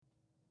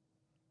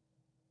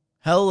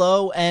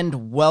Hello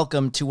and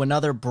welcome to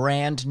another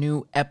brand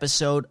new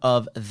episode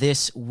of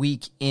This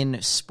Week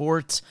in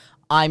Sports.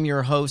 I'm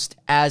your host,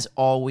 as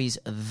always,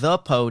 The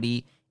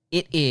Pody.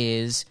 It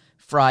is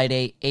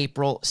Friday,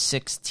 April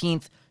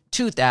 16th,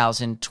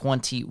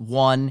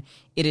 2021.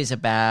 It is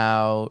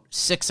about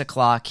 6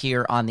 o'clock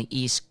here on the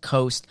East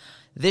Coast.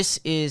 This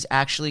is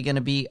actually going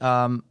to be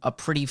a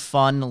pretty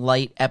fun,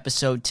 light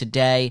episode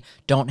today.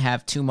 Don't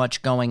have too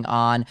much going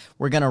on.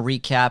 We're going to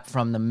recap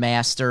from the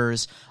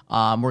Masters.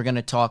 We're going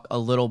to talk a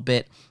little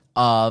bit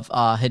of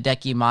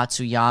Hideki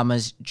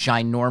Matsuyama's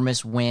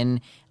ginormous win.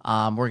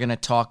 We're going to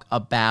talk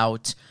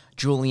about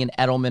Julian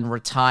Edelman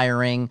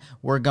retiring.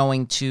 We're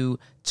going to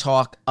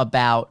talk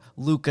about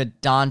Luka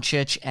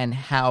Doncic and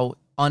how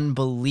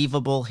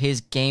unbelievable his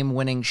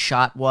game-winning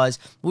shot was.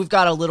 We've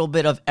got a little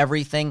bit of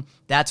everything.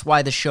 That's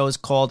why the show's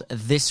called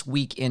This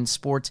Week in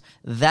Sports.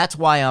 That's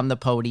why I'm the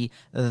Pody.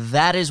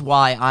 That is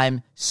why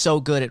I'm so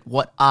good at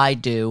what I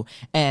do.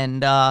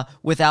 And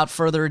without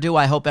further ado,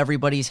 I hope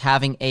everybody's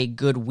having a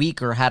good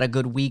week or had a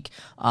good week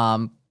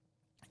and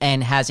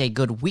has a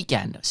good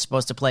weekend.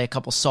 Supposed to play a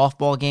couple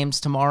softball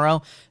games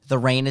tomorrow. The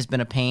rain has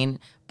been a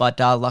pain, but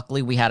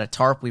luckily we had a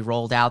tarp. We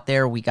rolled out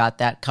there. We got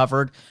that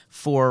covered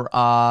for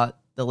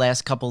the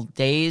last couple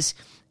days,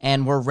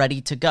 and we're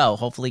ready to go.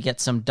 Hopefully get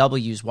some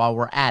W's while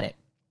we're at it.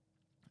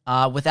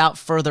 Without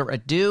further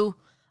ado,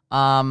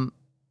 why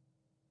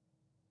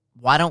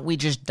don't we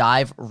just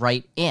dive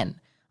right in?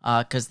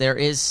 Because there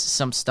is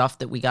some stuff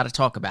that we got to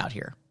talk about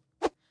here.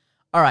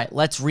 All right,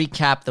 let's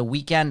recap the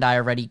weekend. I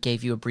already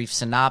gave you a brief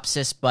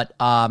synopsis, but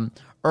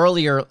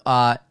earlier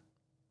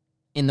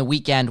in the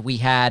weekend, we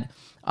had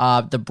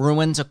the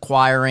Bruins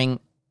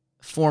acquiring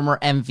former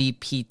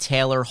MVP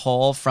Taylor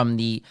Hall from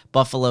the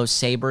Buffalo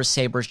Sabres.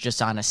 Sabres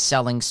just on a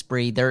selling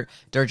spree. They're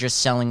just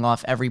selling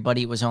off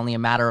everybody. It was only a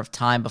matter of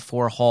time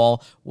before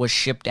Hall was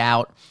shipped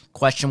out.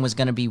 Question was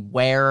going to be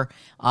where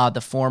the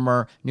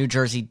former New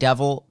Jersey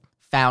Devil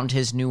found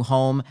his new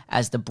home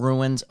as the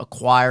Bruins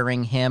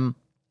acquiring him.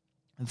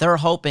 They're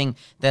hoping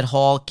that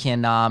Hall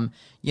can,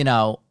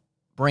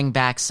 bring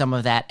back some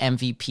of that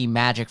MVP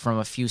magic from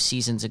a few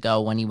seasons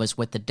ago when he was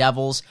with the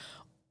Devils.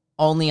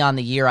 Only on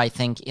the year, I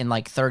think, in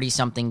like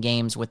 30-something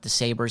games with the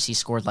Sabres, he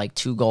scored like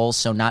 2 goals,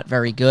 so not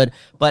very good.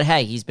 But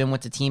hey, he's been with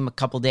the team a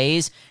couple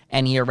days,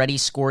 and he already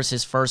scores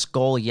his first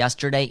goal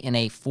yesterday in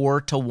a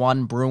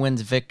 4-1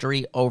 Bruins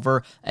victory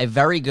over a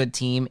very good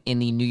team in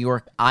the New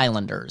York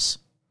Islanders.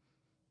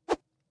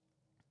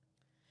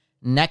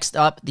 Next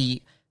up,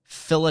 the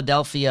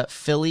Philadelphia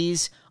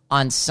Phillies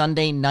on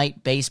Sunday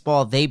Night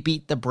Baseball. They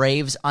beat the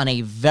Braves on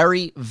a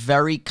very,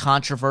 very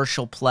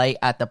controversial play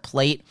at the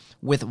plate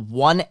with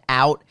 1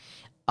 out.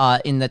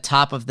 In the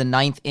top of the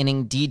 9th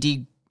inning,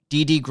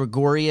 Didi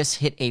Gregorius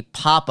hit a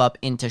pop-up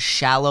into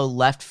shallow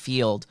left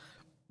field,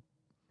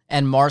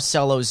 and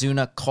Marcell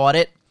Ozuna caught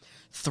it,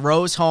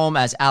 throws home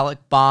as Alec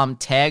Bohm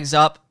tags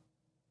up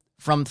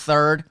from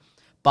third.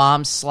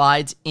 Bohm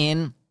slides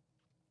in.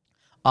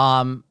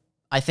 I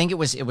think it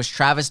was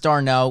Travis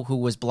d'Arnaud who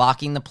was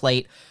blocking the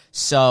plate.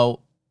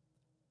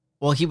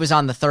 He was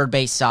on the third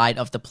base side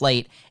of the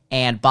plate,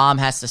 and Bohm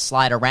has to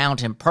slide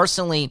around him.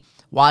 Personally,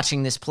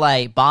 watching this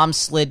play, Bohm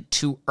slid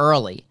too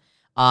early,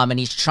 and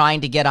he's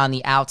trying to get on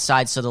the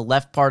outside, so the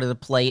left part of the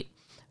plate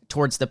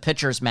towards the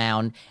pitcher's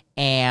mound,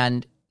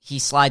 and he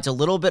slides a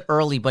little bit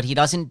early, but he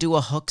doesn't do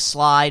a hook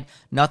slide,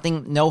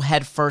 no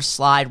head first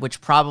slide,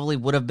 which probably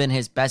would have been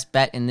his best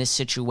bet in this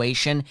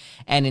situation,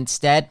 and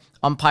instead,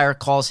 umpire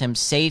calls him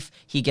safe.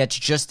 He gets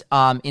just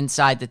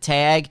inside the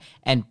tag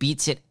and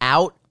beats it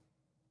out.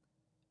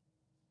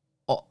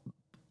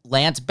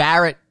 Lance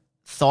Barrett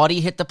thought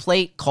he hit the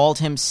plate, called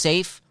him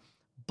safe,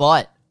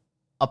 but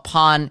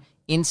upon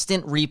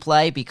instant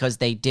replay, because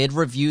they did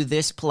review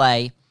this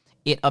play,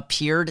 it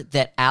appeared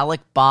that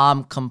Alec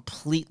Bohm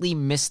completely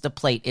missed the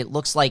plate. It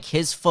looks like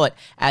his foot,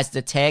 as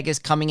the tag is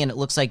coming in, it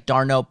looks like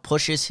d'Arnaud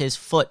pushes his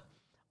foot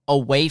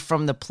away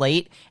from the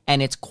plate,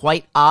 and it's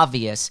quite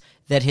obvious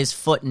that his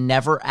foot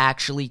never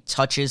actually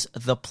touches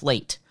the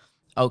plate.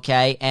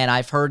 Okay, and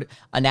I've heard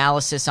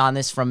analysis on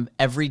this from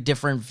every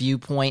different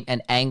viewpoint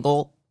and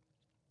angle,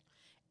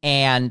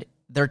 and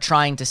they're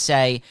trying to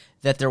say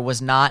that there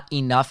was not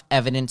enough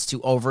evidence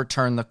to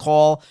overturn the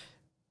call.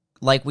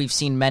 Like we've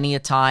seen many a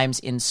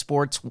times in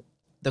sports,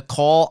 the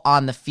call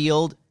on the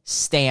field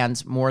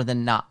stands more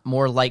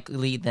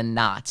likely than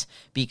not,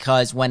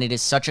 because when it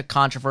is such a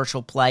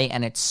controversial play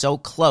and it's so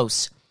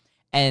close,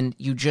 and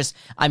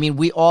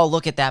we all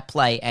look at that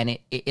play and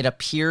it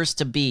appears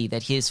to be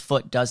that his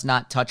foot does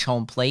not touch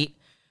home plate,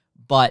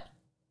 but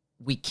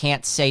we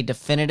can't say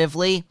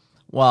definitively.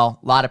 Well,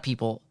 a lot of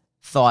people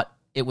thought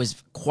it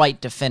was quite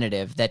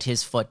definitive that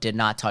his foot did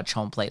not touch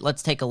home plate.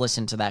 Let's take a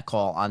listen to that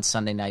call on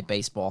Sunday Night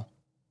Baseball.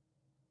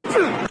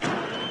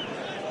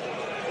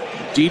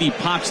 Didi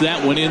pops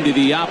that one into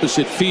the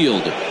opposite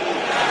field.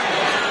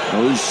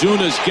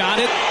 Ozuna's got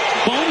it.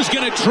 Bohm's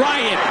going to try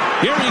it.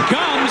 Here he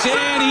comes,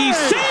 and he's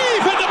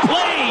safe at the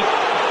plate.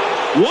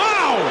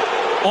 Wow!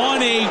 On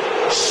a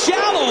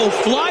Shallow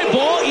fly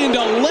ball into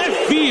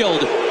left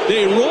field.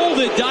 They roll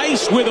the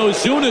dice with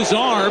Ozuna's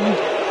arm.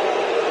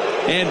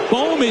 And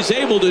Bohm is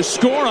able to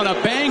score on a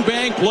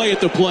bang-bang play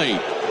at the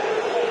plate.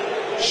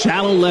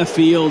 Shallow left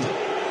field.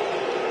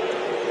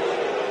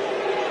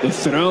 The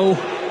throw.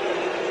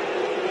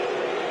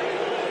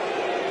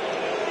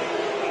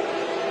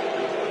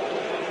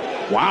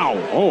 Wow.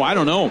 Oh, I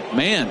don't know.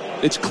 Man,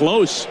 it's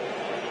close.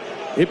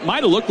 It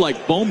might have looked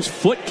like Bohm's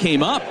foot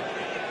came up.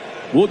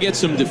 We'll get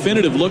some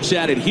definitive looks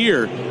at it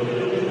here.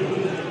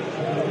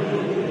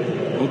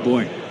 Oh,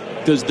 boy.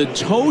 Does the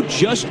toe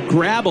just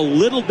grab a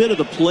little bit of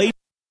the plate?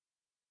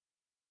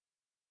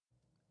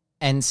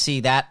 And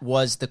see, that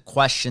was the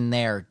question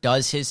there.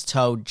 Does his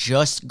toe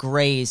just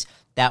graze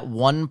that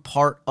one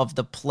part of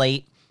the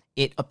plate?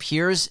 It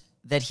appears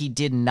that he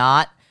did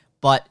not,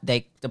 but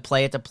the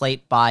play at the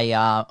plate by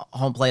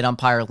home plate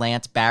umpire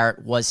Lance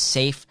Barrett was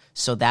safe,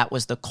 so that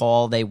was the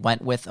call they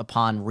went with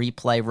upon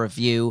replay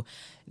review.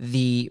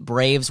 The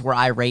Braves were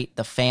irate.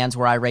 The fans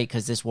were irate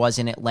because this was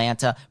in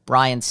Atlanta.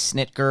 Brian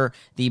Snitker,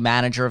 the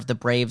manager of the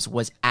Braves,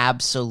 was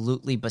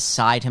absolutely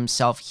beside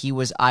himself. He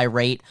was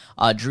irate.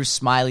 Drew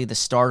Smyly, the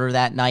starter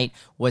that night,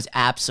 was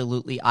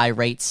absolutely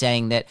irate,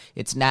 saying that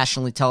it's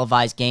nationally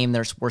televised game.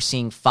 We're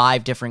seeing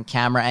 5 different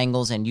camera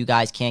angles, and you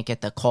guys can't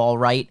get the call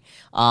right.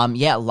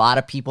 Yeah, a lot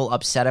of people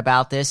upset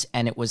about this,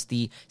 and it was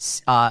the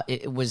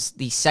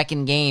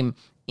second game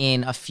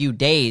in a few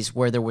days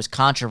where there was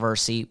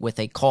controversy with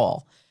a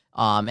call.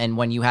 And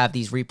when you have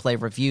these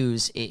replay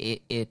reviews,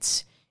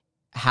 it's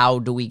how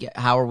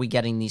are we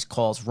getting these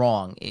calls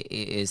wrong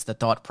is the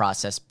thought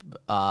process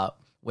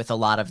with a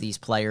lot of these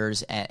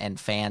players and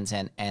fans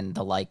and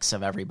the likes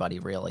of everybody,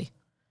 really.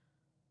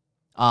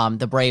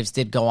 The Braves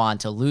did go on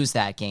to lose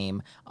that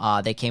game.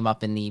 They came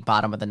up in the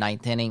bottom of the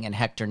 9th inning, and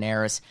Hector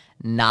Neris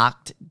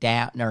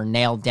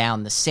nailed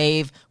down the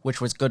save,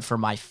 which was good for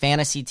my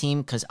fantasy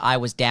team because I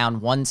was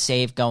down 1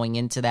 save going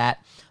into that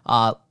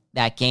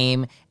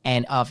game,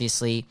 and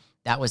obviously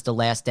that was the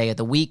last day of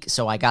the week,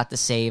 so I got the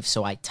save,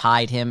 so I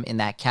tied him in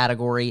that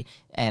category,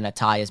 and a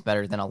tie is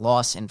better than a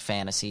loss in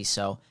fantasy,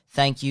 so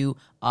thank you,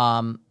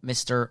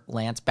 Mr.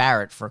 Lance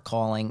Barrett, for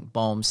calling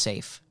Bohm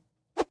safe.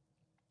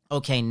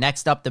 Okay,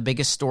 next up, the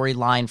biggest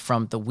storyline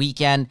from the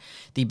weekend,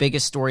 the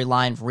biggest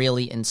storyline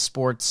really in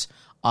sports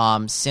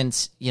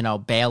since,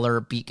 Baylor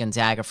beat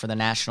Gonzaga for the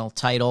national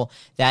title.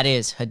 That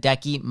is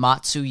Hideki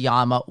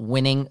Matsuyama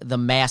winning the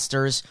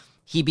Masters.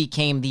 He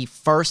became the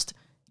first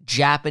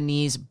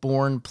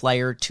Japanese-born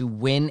player to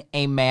win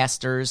a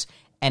Masters,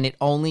 and it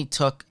only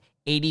took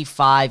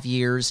 85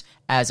 years,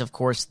 as of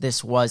course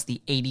this was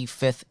the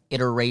 85th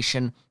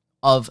iteration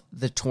of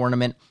the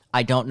tournament.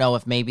 I don't know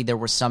if maybe there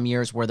were some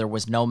years where there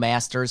was no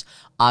Masters,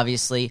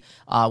 obviously,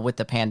 with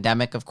the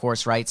pandemic, of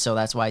course, right? So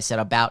that's why I said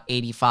about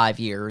 85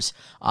 years.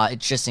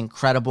 It's just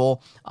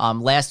incredible.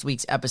 Last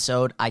week's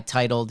episode, I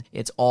titled,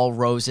 It's All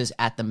Roses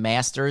at the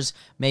Masters.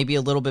 Maybe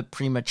a little bit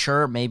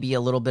premature, maybe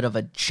a little bit of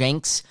a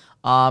jinx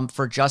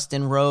for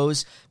Justin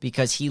Rose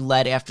because he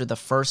led after the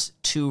first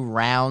 2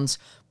 rounds.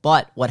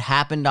 But what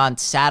happened on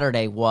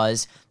Saturday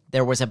was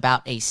there was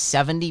about a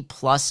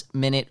 70-plus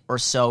minute or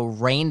so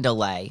rain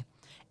delay.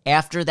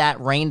 After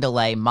that rain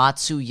delay,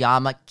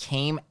 Matsuyama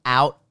came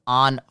out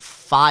on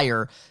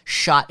fire,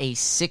 shot a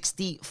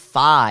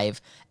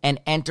 65, and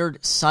entered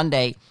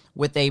Sunday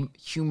with a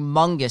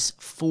humongous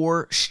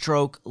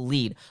 4-stroke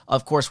lead.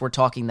 Of course, we're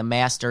talking the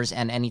Masters,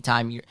 and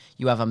anytime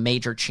you have a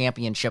major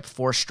championship,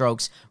 4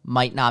 strokes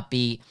might not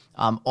be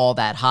all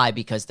that high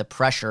because the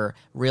pressure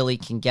really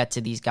can get to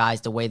these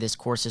guys the way this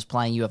course is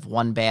playing. You have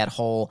one bad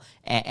hole,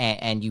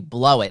 and you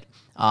blow it,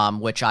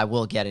 which I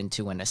will get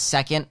into in a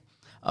second,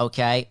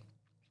 okay?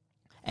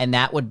 And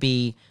that would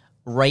be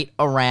right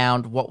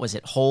around,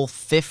 hole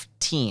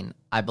 15,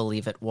 I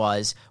believe it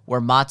was, where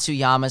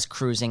Matsuyama's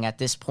cruising. At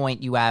this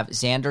point, you have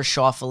Xander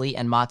Schauffele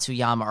and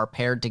Matsuyama are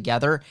paired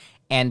together,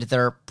 and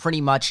they're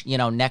pretty much,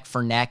 neck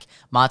for neck.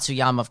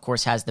 Matsuyama, of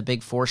course, has the big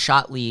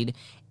 4-shot lead,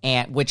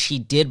 and which he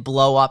did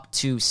blow up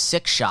to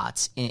 6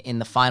 shots in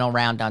the final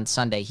round on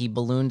Sunday. He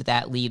ballooned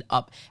that lead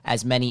up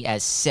as many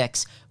as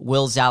 6.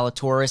 Will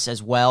Zalatoris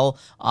as well,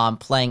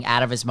 playing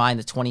out of his mind,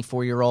 the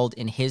 24-year-old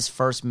in his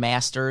first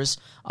Masters,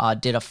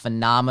 did a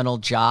phenomenal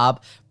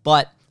job.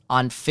 But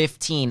on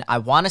 15, I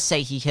want to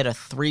say he hit a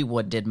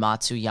 3-wood, did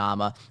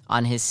Matsuyama,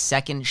 on his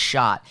second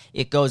shot.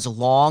 It goes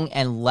long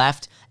and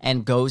left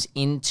and goes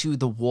into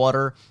the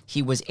water.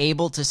 He was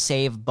able to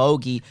save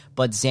bogey,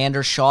 but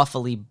Xander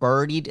Schauffele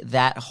birdied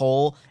that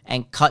hole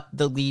and cut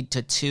the lead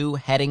to 2,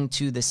 heading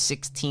to the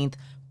 16th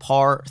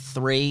par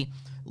 3.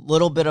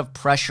 Little bit of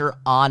pressure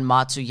on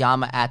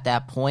Matsuyama at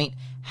that point.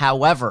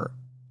 However,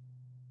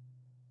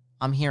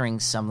 I'm hearing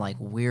some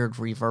weird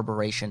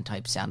reverberation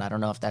type sound. I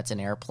don't know if that's an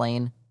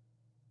airplane.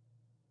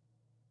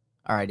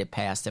 All right, it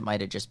passed. It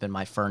might have just been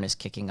my furnace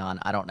kicking on.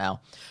 I don't know.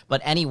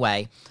 But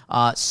anyway,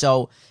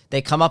 so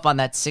they come up on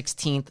that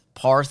 16th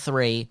par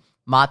 3.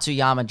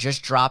 Matsuyama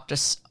just dropped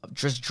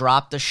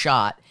a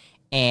shot,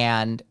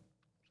 and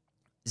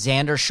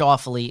Xander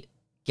Schauffele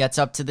gets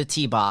up to the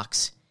tee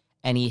box,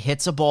 and he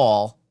hits a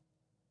ball,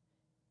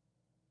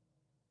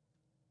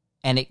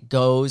 and it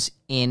goes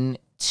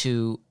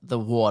into the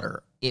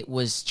water. It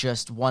was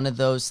just one of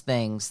those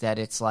things that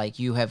it's like,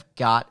 you have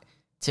got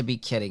to be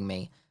kidding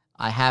me.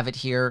 I have it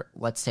here.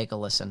 Let's take a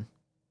listen.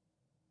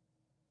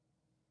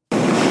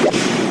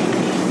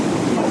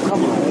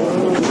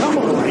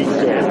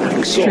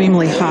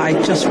 Extremely high,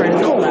 just right in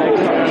the flag.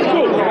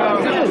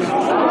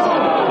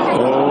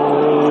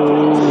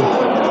 Oh,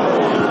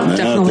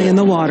 Definitely in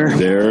the water.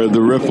 There are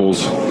the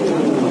ripples.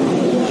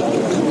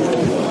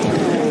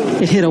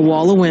 It hit a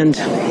wall of wind.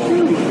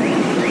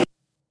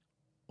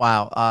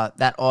 Wow,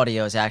 that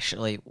audio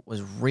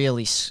was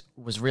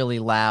really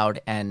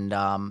loud and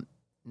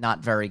not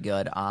very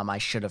good. I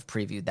should have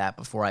previewed that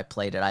before I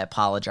played it. I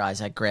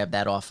apologize. I grabbed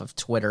that off of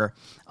Twitter.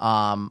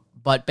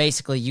 But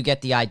basically, you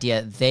get the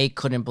idea. They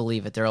couldn't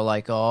believe it. They're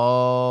like,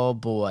 oh,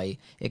 boy.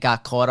 It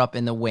got caught up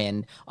in the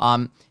wind.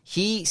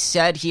 He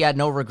said he had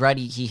no regret.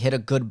 He hit a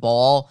good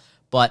ball.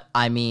 But,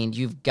 I mean,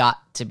 you've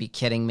got to be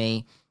kidding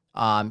me.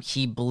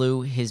 He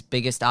blew his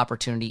biggest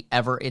opportunity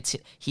ever.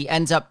 He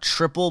ends up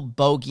triple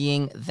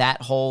bogeying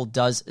that hole,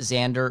 does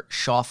Xander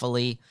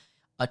Schauffele.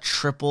 A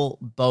triple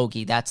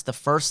bogey. That's the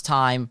first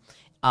time,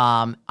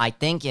 I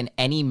think, in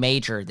any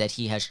major that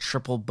he has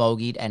triple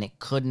bogeyed, and it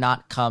could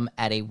not come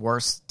at a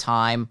worse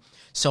time.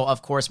 So,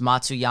 of course,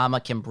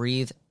 Matsuyama can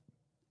breathe,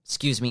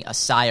 a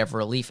sigh of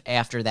relief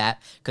after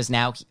that, because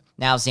now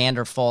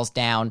Xander falls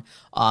down,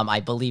 I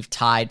believe,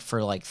 tied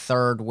for like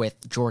third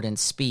with Jordan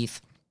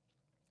Spieth,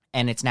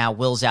 and it's now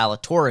Will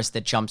Zalatoris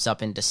that jumps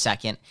up into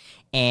second,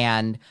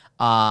 and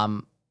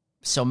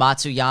so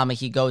Matsuyama,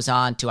 he goes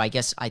on to, I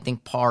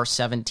think par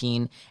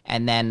 17,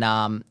 and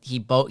then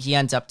he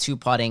ends up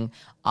two-putting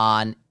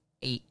on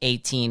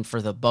 18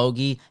 for the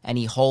bogey, and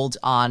he holds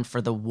on for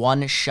the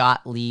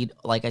one-shot lead,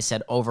 like I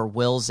said, over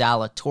Will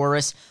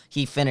Zalatoris.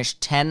 He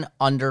finished 10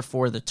 under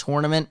for the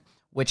tournament,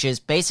 which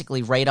is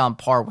basically right on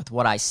par with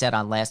what I said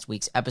on last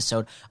week's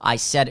episode. I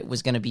said it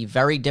was going to be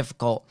very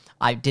difficult.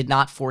 I did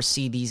not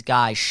foresee these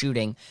guys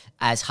shooting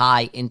as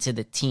high into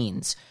the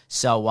teens.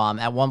 So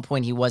at one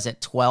point he was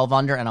at 12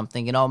 under, and I'm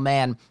thinking, oh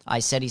man, I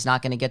said he's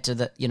not going to get to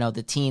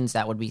the teens.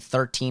 That would be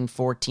 13,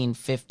 14,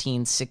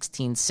 15,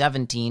 16,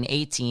 17,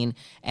 18,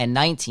 and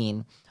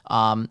 19.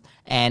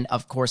 And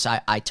of course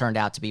I turned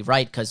out to be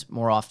right, because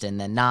more often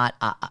than not,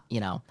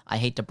 I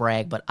hate to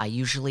brag, but I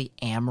usually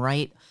am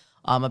right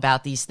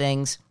about these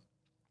things.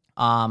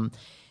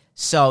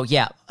 So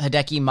yeah,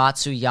 Hideki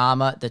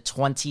Matsuyama, the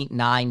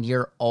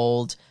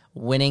 29-year-old,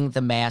 winning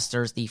the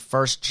Masters, the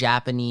first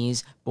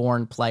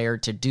Japanese-born player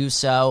to do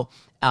so.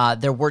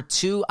 There were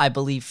two, I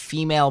believe,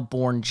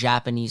 female-born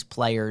Japanese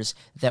players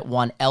that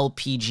won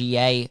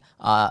LPGA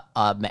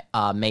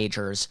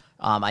majors.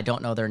 I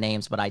don't know their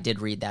names, but I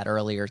did read that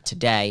earlier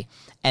today.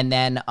 And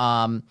then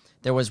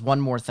there was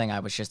one more thing I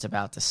was just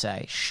about to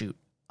say. Shoot.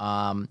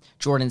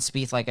 Jordan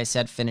Spieth, like I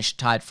said, finished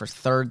tied for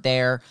third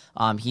there.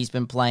 He's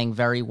been playing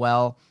very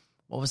well.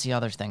 What was the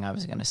other thing I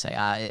was going to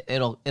say?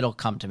 It'll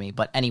come to me.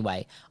 But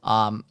anyway,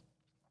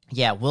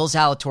 yeah, Will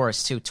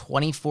Zalatoris, too,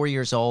 24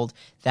 years old.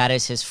 That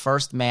is his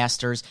first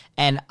Masters.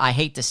 And I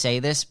hate to say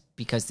this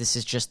because this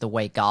is just the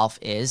way golf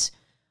is.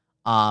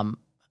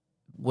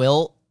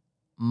 Will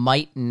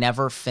might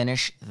never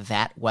finish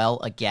that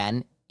well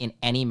again in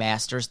any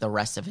Masters the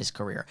rest of his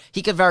career.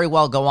 He could very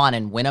well go on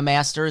and win a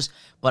Masters,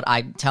 but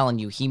I'm telling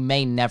you, he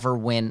may never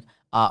win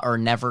or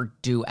never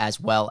do as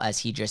well as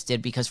he just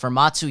did. Because for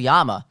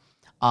Matsuyama,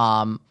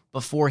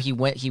 before he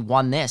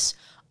won this,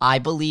 I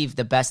believe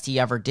the best he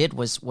ever did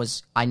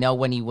was I know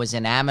when he was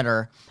an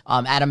amateur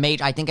at a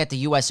major. I think at the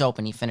U.S.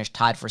 Open he finished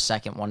tied for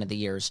second one of the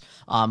years.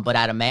 But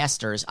at a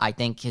Masters, I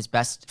think his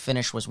best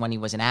finish was when he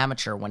was an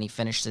amateur, when he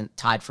finished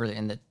tied for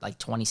in the like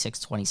 26,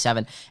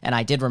 27. And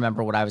I did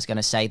remember what I was going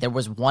to say. There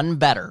was one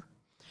better.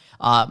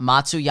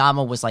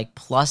 Matsuyama was like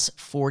plus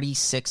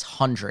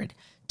 4,600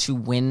 to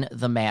win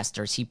the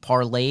Masters. He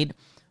parlayed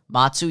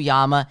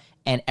Matsuyama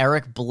and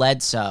Eric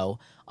Bledsoe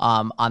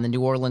on the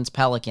New Orleans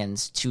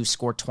Pelicans to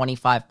score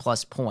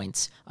 25-plus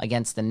points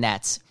against the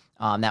Nets.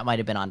 That might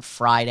have been on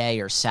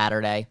Friday or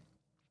Saturday.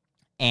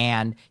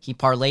 And he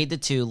parlayed the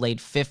two, laid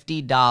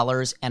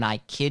 $50, and I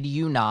kid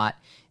you not,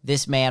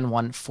 this man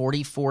won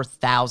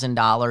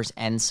 $44,000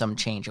 and some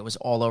change. It was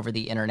all over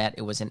the internet.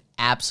 It was an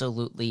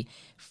absolutely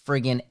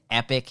friggin'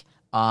 epic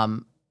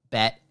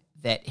bet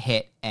that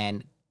hit,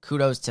 and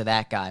kudos to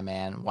that guy,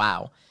 man.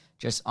 Wow.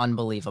 Just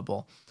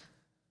unbelievable.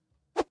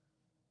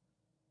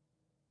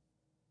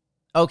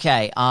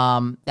 Okay,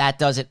 that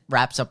does it.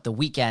 Wraps up the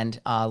weekend.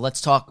 Let's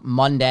talk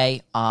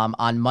Monday.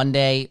 On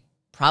Monday,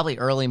 probably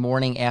early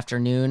morning,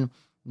 afternoon,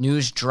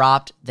 news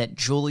dropped that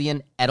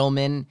Julian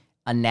Edelman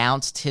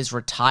announced his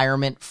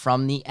retirement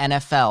from the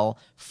NFL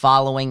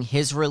following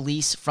his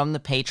release from the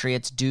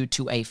Patriots due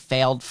to a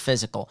failed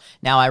physical.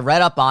 Now, I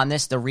read up on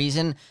this. The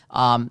reason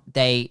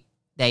they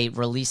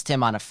released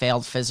him on a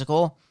failed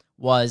physical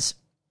was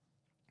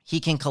he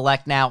can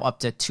collect now up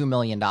to $2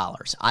 million.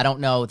 I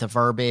don't know the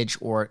verbiage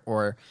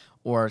or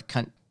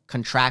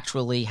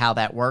contractually how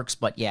that works,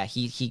 but yeah,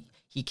 he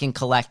he can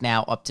collect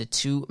now up to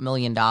 $2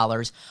 million.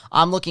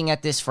 I'm looking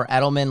at this for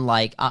Edelman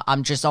like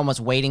I'm just almost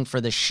waiting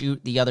for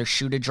the other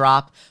shoe to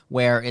drop,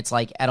 where it's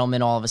like Edelman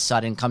all of a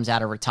sudden comes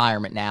out of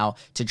retirement now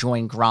to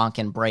join Gronk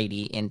and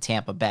Brady in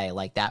Tampa Bay.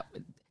 Like that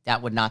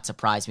would not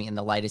surprise me in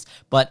the lightest.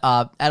 But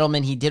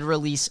Edelman, he did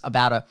release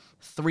about a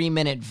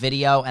 3-minute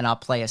video, and I'll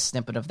play a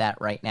snippet of that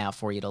right now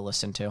for you to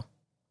listen to.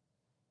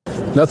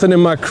 Nothing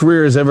in my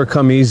career has ever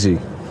come easy.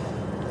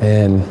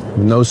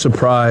 And no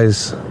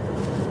surprise,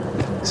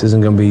 this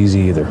isn't going to be easy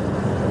either.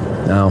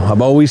 Now,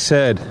 I've always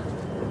said,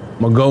 I'm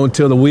going to go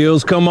until the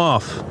wheels come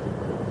off.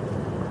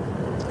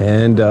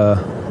 And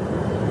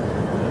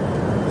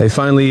they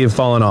finally have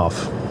fallen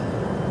off.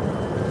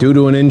 Due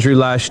to an injury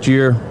last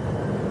year,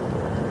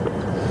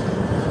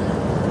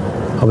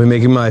 I'll be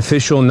making my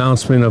official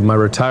announcement of my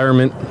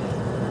retirement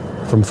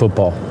from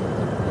football.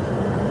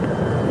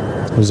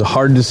 It was a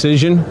hard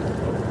decision,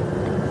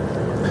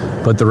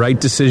 but the right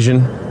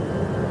decision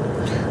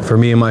for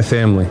me and my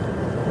family.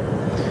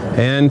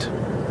 And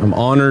I'm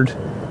honored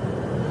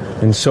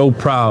and so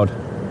proud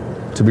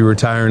to be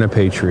retiring a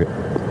Patriot.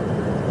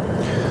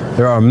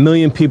 There are a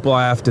million people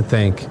I have to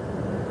thank.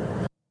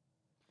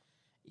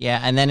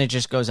 Yeah, and then it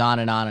just goes on,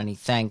 and he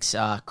thanks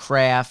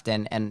Kraft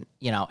and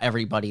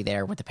everybody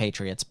there with the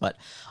Patriots. But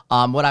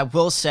what I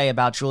will say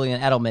about Julian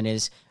Edelman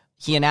is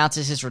he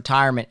announces his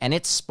retirement, and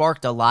it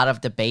sparked a lot of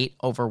debate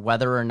over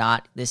whether or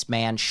not this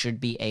man should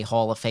be a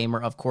Hall of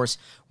Famer. Of course,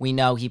 we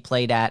know he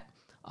played at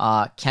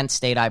Kent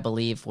State, I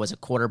believe, was a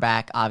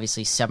quarterback,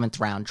 obviously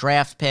 7th-round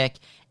draft pick,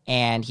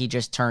 and he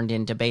just turned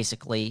into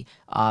basically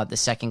the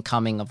second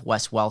coming of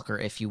Wes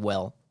Welker, if you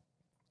will.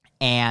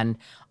 And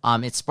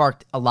it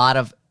sparked a lot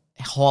of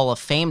Hall of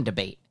Fame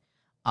debate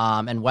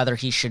and whether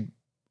he should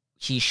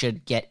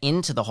get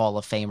into the Hall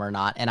of Fame or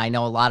not. And I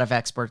know a lot of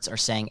experts are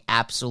saying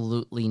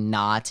absolutely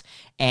not.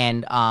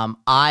 And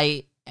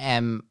I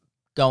am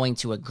going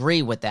to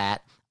agree with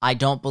that. I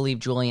don't believe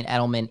Julian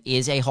Edelman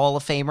is a Hall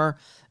of Famer,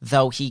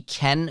 though he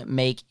can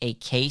make a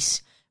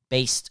case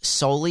based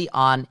solely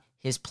on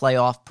his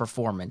playoff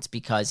performance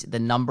because the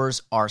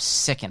numbers are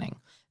sickening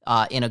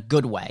in a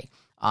good way.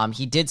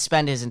 He did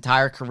spend his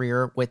entire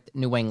career with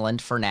New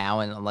England for now,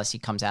 and unless he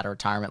comes out of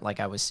retirement like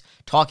I was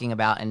talking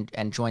about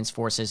and joins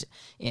forces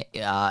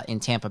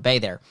in Tampa Bay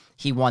there.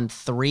 He won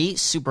 3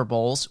 Super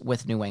Bowls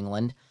with New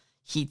England.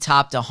 He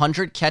topped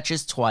 100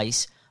 catches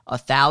twice,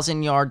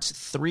 1,000 yards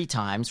 3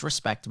 times,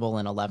 respectable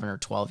in 11 or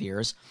 12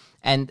 years.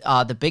 And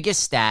the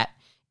biggest stat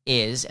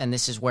is, and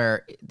this is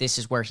where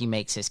he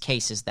makes his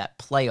case, is that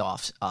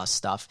playoff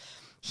stuff.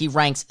 He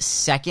ranks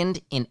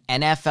 2nd in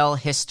NFL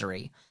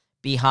history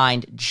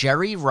behind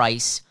Jerry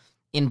Rice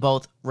in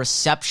both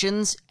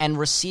receptions and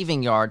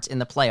receiving yards in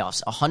the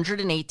playoffs.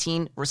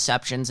 118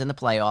 receptions in the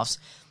playoffs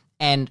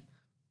and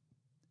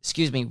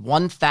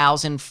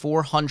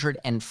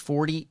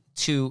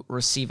 1,442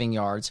 receiving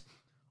yards.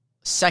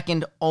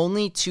 Second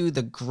only to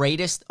the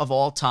greatest of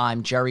all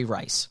time, Jerry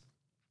Rice.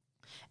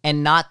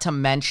 And not to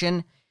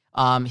mention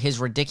his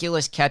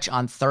ridiculous catch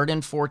on 3rd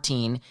and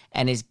 14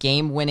 and his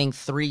game-winning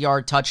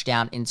 3-yard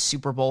touchdown in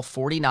Super Bowl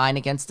 49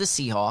 against the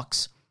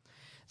Seahawks.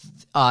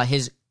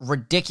 His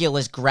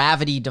ridiculous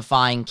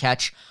gravity-defying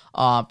catch,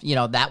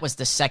 that was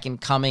the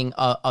second coming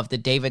of the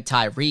David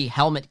Tyree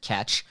helmet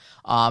catch,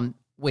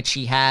 which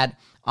he had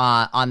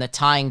on the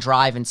tying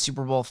drive in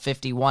Super Bowl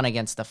 51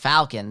 against the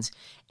Falcons.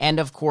 And,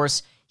 of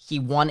course, he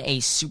won a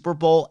Super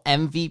Bowl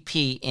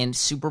MVP in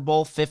Super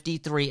Bowl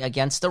 53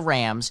 against the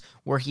Rams,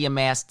 where he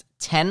amassed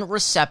 10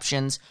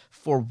 receptions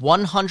for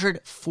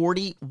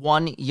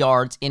 141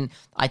 yards in,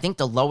 I think,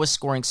 the lowest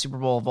scoring Super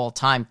Bowl of all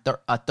time,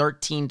 a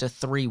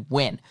 13-3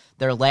 win,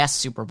 their last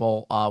Super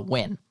Bowl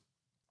win.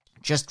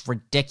 Just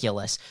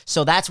ridiculous.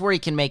 So that's where he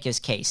can make his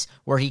case,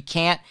 where he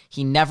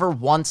never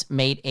once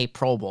made a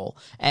Pro Bowl.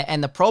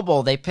 And the Pro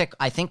Bowl, they pick,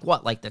 I think,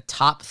 the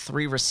top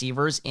 3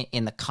 receivers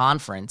in the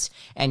conference.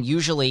 And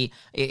usually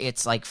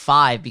it's like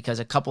 5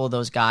 because a couple of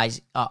those guys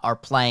are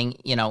playing,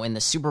 in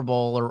the Super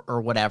Bowl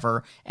or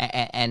whatever,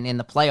 and in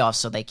the playoffs,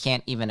 so they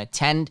can't even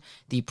attend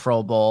the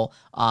Pro Bowl.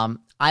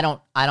 I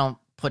don't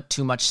put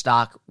too much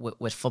stock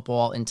with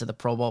football into the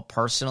Pro Bowl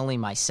personally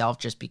myself,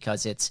 just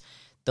because it's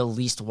the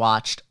least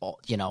watched,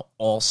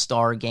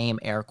 all-star game,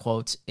 air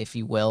quotes, if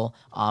you will,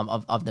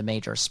 of the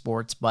major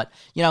sports. But,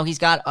 he's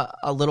got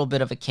a little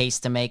bit of a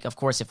case to make. Of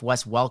course, if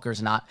Wes Welker's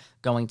not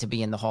going to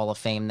be in the Hall of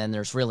Fame, then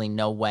there's really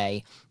no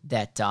way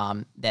that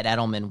that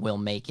Edelman will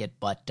make it.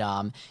 But,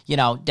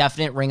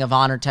 definite Ring of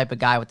Honor type of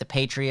guy with the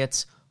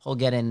Patriots. He'll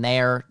get in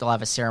there. They'll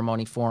have a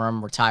ceremony for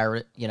him,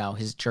 retire,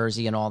 his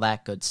jersey and all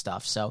that good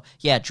stuff. So,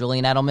 yeah,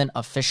 Julian Edelman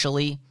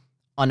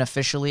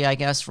unofficially, I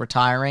guess,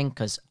 retiring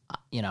because,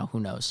 who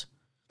knows.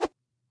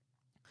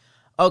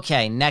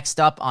 Okay, next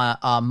up,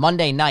 on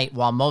Monday night,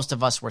 while most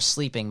of us were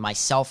sleeping,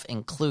 myself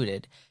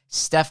included,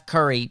 Steph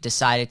Curry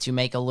decided to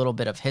make a little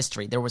bit of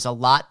history. There was a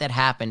lot that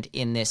happened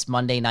in this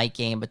Monday night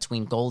game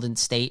between Golden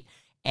State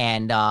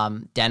and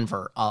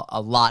Denver. A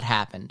lot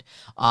happened.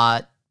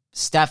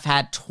 Steph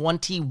had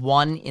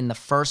 21 in the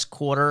first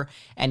quarter,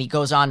 and he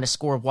goes on to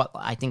score,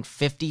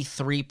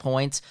 53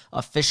 points,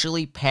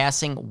 officially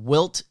passing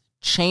Wilt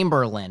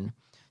Chamberlain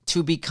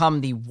to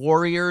become the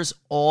Warriors'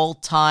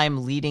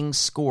 all-time leading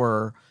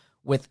scorer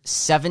with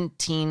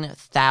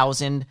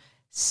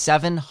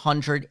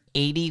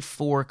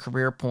 17,784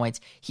 career points.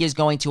 He is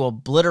going to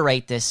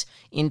obliterate this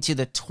into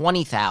the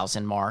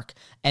 20,000 mark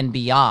and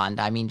beyond.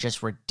 I mean,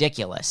 just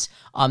ridiculous.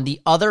 The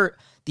other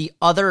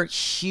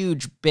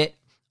huge bit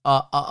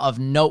of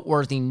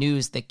noteworthy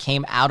news that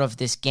came out of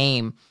this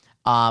game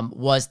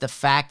was the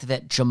fact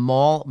that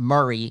Jamal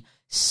Murray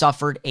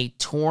suffered a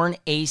torn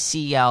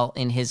ACL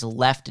in his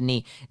left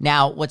knee.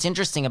 Now, what's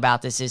interesting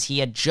about this is he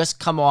had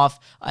just come off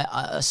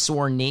a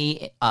sore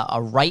knee,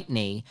 a right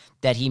knee,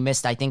 that he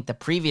missed, I think, the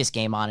previous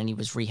game on, and he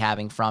was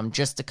rehabbing from,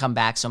 just to come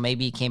back. So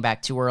maybe he came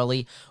back too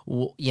early,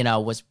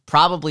 was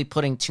probably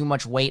putting too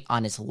much weight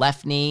on his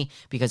left knee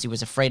because he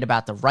was afraid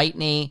about the right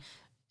knee.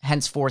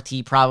 Henceforth,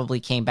 he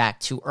probably came back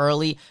too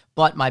early.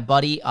 But my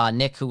buddy,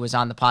 Nick, who was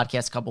on the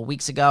podcast a couple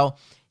weeks ago,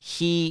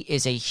 he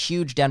is a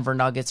huge Denver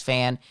Nuggets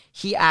fan.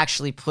 He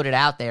actually put it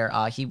out there.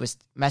 He was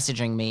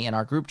messaging me in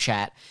our group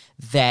chat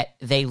that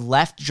they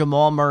left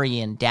Jamal Murray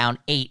in down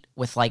 8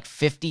 with like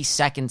 50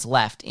 seconds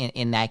left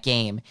in that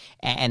game.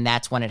 And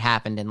that's when it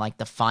happened in like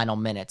the final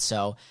minute.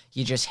 So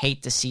you just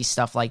hate to see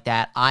stuff like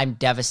that. I'm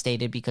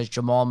devastated because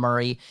Jamal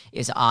Murray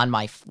was on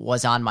my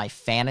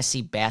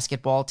fantasy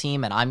basketball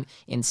team, and I'm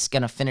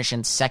going to finish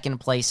in second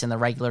place in the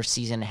regular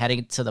season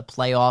heading to the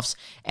playoffs.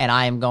 And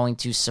I am going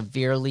to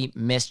severely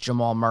miss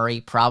Jamal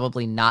Murray,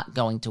 probably not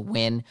going to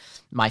win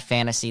my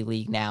fantasy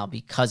league now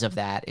because of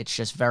that. It's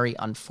just very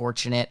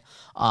unfortunate.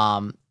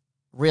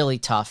 Really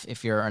tough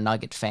if you're a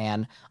Nugget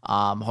fan.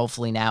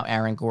 Hopefully now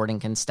Aaron Gordon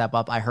can step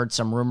up. I heard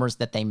some rumors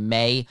that they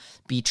may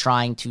be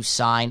trying to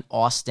sign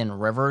Austin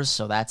Rivers,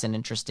 so that's an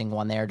interesting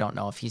one there. Don't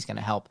know if he's going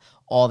to help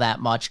all that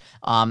much.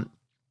 And,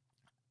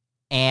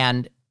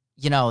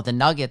 the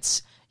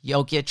Nuggets,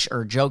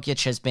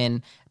 Jokic has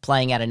been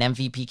playing at an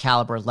MVP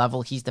caliber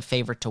level. He's the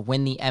favorite to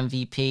win the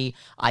MVP.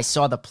 I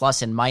saw the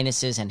plus and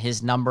minuses and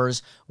his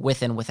numbers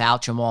with and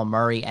without Jamal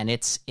Murray, and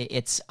it's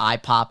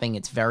eye-popping.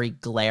 It's very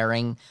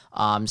glaring.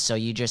 So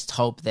you just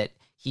hope that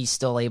he's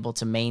still able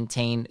to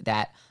maintain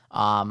that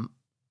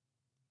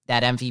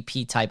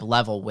MVP type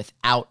level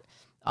without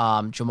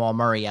Jamal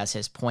Murray as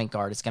his point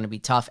guard. It's going to be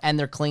tough. And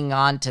they're clinging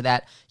on to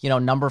that,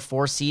 number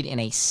 4 seed in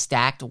a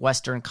stacked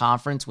Western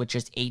Conference with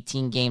just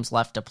 18 games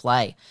left to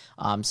play.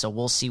 So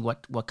we'll see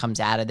what comes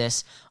out of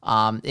this.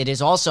 It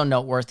is also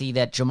noteworthy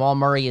that Jamal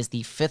Murray is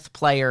the 5th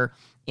player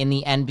in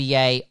the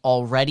NBA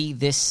already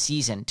this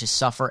season to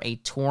suffer a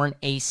torn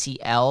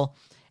ACL,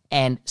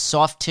 and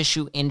soft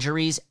tissue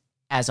injuries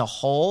as a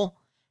whole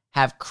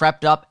have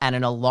crept up at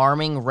an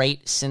alarming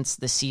rate since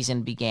the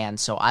season began.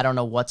 So I don't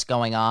know what's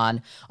going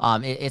on.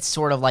 It's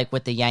sort of like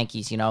with the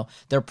Yankees,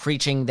 they're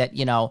preaching that,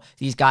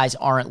 these guys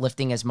aren't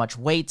lifting as much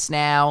weights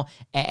now,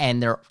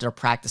 and they're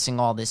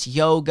practicing all this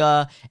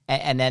yoga.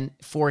 And then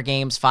 5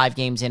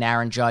 games in,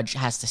 Aaron Judge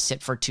has to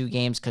sit for 2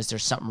 games because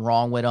there's something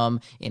wrong with him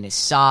in his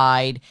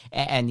side.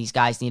 And these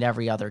guys need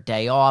every other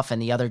day off.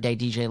 And the other day,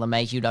 DJ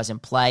LeMahieu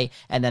doesn't play.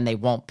 And then they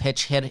won't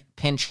pinch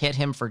hit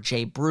him for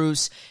Jay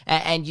Bruce.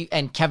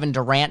 And Kevin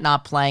Durant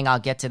not playing. I'll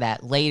get to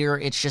that later.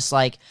 It's just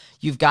like,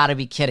 you've got to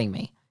be kidding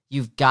me.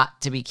 You've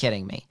got to be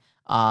kidding me.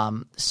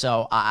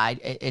 So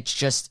it's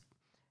just,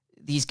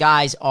 these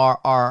guys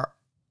are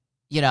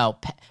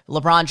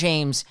LeBron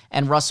James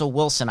and Russell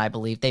Wilson, I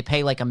believe, they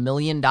pay like $1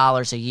 million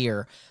a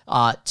year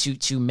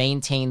to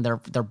maintain their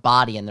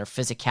body and their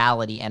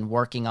physicality and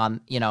working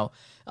on,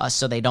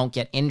 so they don't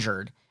get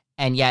injured.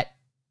 And yet,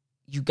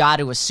 you got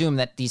to assume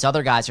that these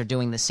other guys are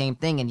doing the same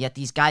thing, and yet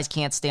these guys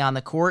can't stay on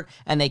the court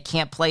and they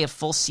can't play a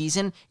full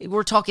season.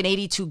 We're talking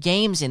 82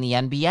 games in the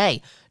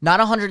NBA, not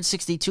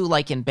 162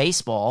 like in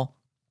baseball,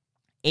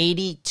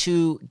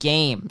 82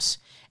 games.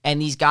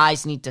 And these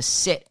guys need to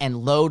sit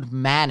and load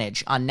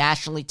manage on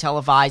nationally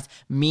televised,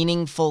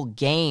 meaningful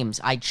games.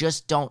 I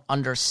just don't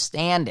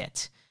understand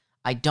it.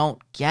 I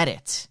don't get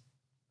it.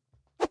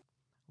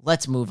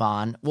 Let's move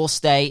on. We'll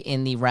stay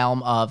in the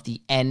realm of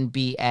the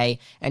NBA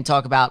and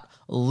talk about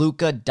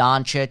Luka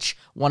Doncic,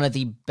 one of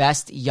the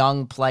best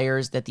young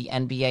players that the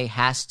NBA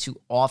has to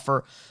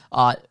offer.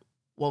 What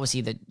was he,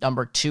 the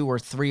number 2 or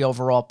 3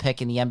 overall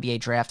pick in the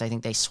NBA draft? I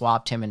think they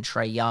swapped him and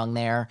Trae Young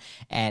there,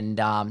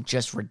 and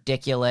just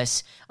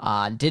ridiculous.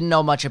 Didn't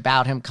know much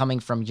about him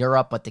coming from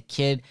Europe, but the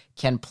kid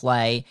can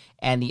play.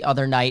 And the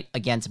other night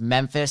against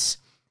Memphis,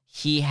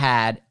 he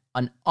had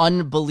an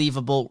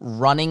unbelievable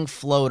running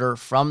floater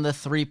from the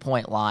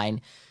 3-point line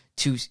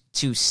to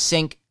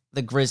sink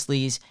the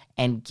Grizzlies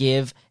and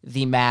give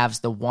the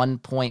Mavs the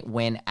 1-point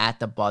win at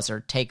the buzzer.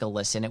 Take a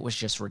listen. It was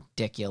just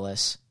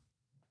ridiculous.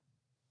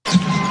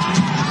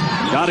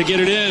 Got to get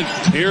it in.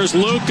 Here's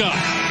Luka.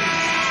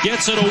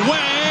 Gets it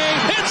away.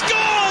 It's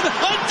good!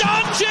 A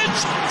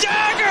Doncic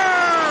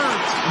dagger!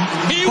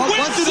 He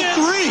wins it.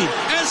 3.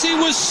 As he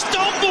was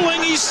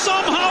stumbling, he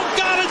somehow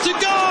got it to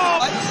go.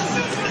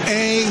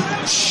 A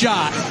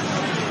shot.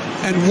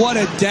 And what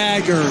a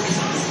dagger.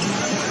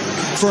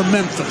 for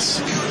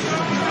Memphis.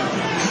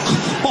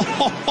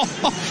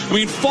 I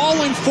mean,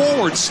 falling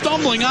forward,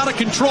 stumbling out of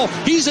control.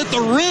 He's at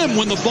the rim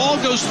when the ball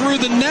goes through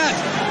the net.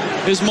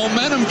 His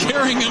momentum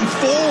carrying him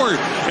forward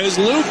as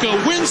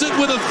Luka wins it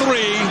with a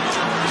three.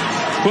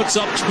 Puts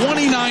up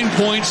 29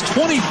 points,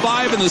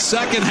 25 in the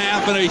second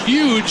half, and a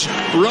huge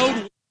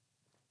road.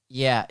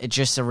 Yeah, it's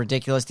just a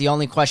ridiculous. The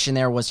only question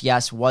there was,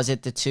 yes, was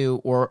it the two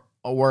or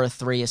a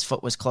three? His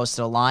foot was close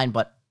to the line,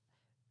 but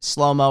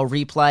slow-mo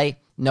replay,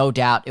 no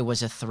doubt it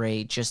was a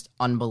three. Just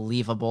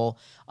unbelievable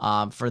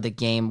for the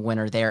game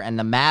winner there. And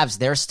the Mavs,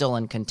 they're still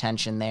in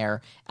contention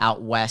there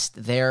out west.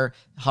 They're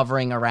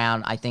hovering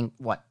around, I think,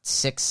 6th,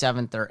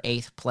 7th, or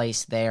 8th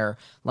place there.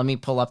 Let me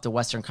pull up the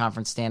Western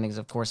Conference standings.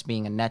 Of course,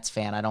 being a Nets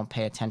fan, I don't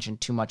pay attention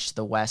too much to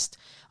the West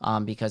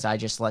because I'm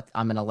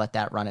going to let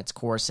that run its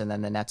course, and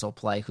then the Nets will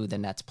play who the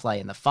Nets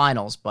play in the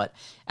finals. But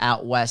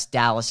out west,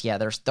 Dallas, yeah,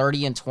 there's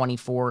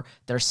 30-24.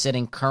 They're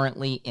sitting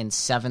currently in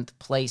 7th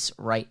place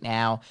right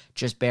now,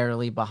 just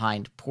barely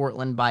behind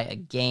Portland by a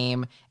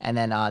game. And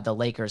then the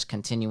Lakers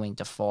continuing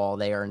to fall.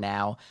 They are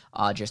now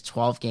just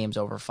 12 games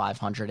over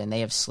 500, and they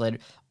have slid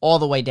all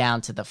the way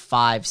down to the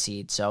 5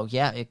 seed. So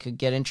yeah, it could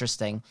get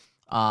interesting.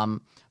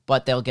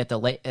 But they'll get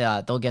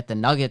the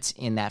Nuggets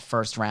in that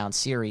first round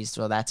series,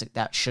 so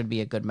that should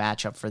be a good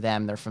matchup for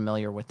them. They're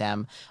familiar with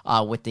them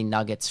with the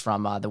Nuggets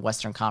from the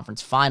Western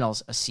Conference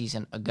Finals a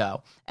season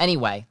ago.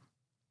 Anyway,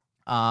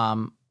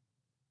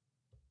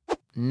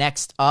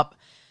 next up,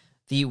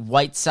 the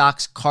White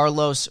Sox,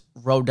 Carlos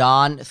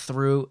Rodon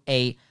threw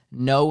a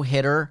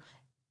no-hitter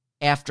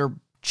after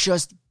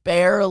just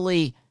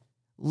barely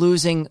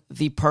losing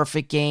the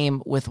perfect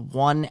game with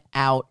 1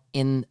 out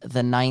in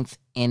the 9th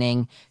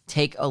inning.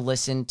 Take a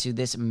listen to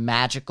this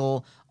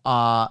magical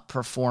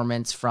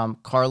performance from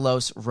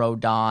Carlos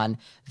Rodon,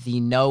 the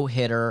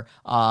no-hitter,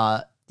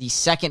 the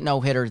second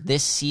no-hitter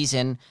this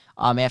season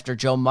after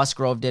Joe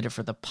Musgrove did it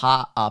for the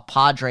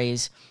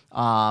Padres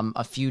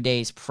a few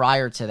days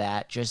prior to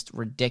that. Just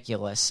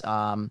ridiculous.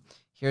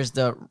 Here's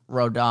the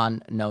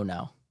Rodon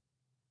no-no.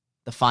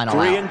 The final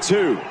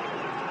 3-2.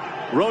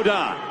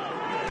 Rodon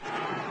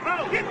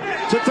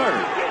to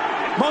third.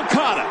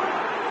 Moncada.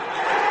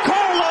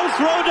 Carlos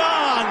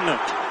Rodon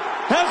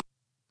has.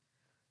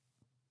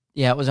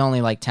 Yeah, it was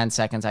only like 10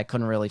 seconds. I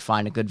couldn't really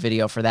find a good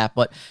video for that.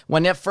 But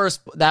when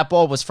that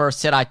ball was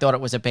first hit, I thought it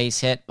was a base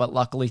hit. But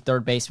luckily,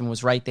 third baseman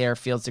was right there,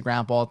 fields the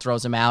ground ball,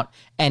 throws him out.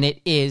 And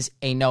it is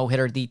a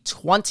no-hitter, the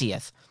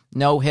 20th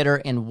no-hitter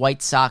in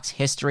White Sox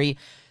history.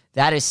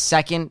 That is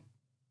second.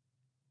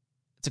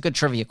 It's a good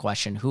trivia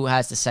question. Who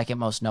has the second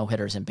most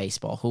no-hitters in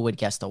baseball? Who would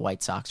guess the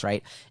White Sox,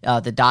 right?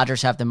 The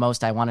Dodgers have the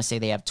most. I want to say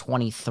they have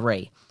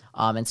 23.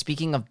 And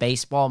speaking of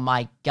baseball,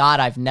 my God,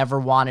 I've never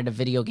wanted a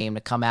video game to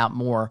come out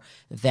more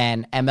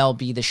than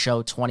MLB The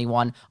Show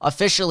 21.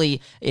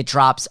 Officially, it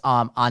drops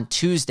on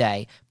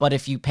Tuesday, but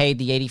if you paid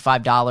the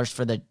 $85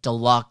 for the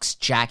deluxe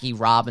Jackie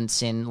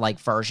Robinson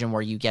version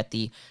where you get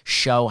the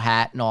show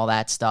hat and all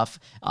that stuff,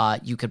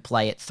 you could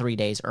play it 3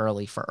 days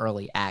early for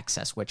early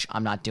access, which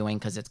I'm not doing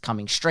because it's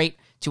coming straight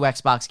to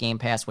Xbox Game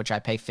Pass, which I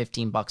pay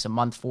 $15 a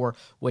month for,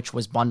 which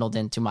was bundled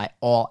into my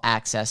All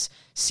Access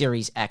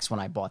Series X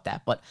when I bought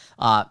that. But,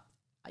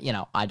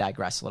 I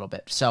digress a little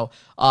bit. So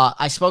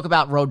I spoke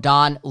about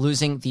Rodon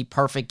losing the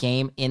perfect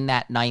game in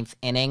that 9th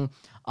inning.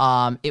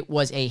 It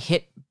was a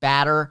hit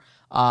batter,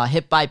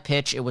 hit by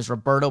pitch. It was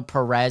Roberto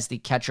Perez, the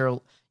catcher.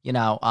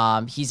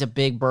 He's a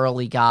big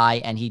burly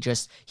guy, and he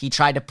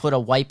tried to put a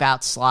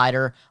wipeout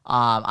slider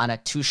on a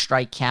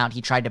 2-strike count.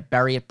 He tried to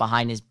bury it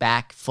behind his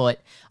back foot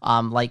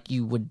like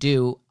you would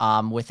do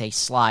with a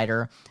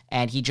slider,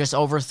 and he just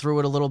overthrew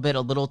it a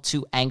little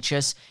too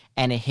anxious,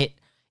 and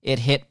it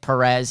hit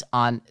Perez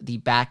on the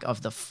back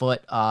of the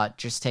foot.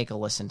 Just take a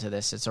listen to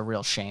this. It's a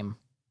real shame.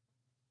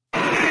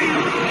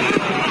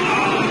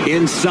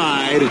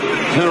 Inside,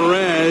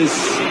 Perez.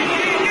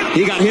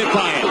 He got hit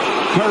by it.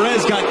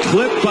 Perez got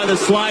clipped by the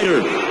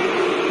slider.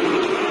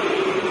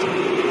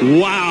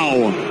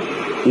 Wow.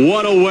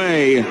 What a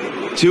way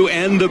to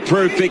end the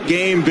perfect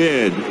game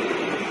bid.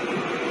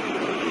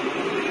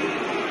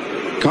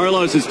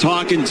 Carlos is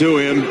talking to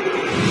him.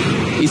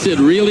 He said,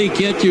 really?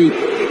 Can't you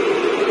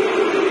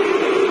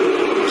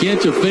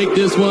fake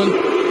this one?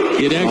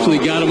 It actually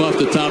got him off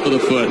the top of the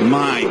foot.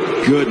 My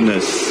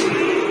goodness.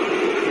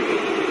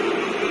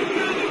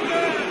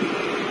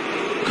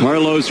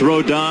 Carlos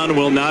Rodon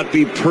will not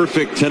be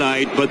perfect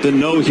tonight, but the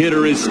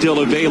no-hitter is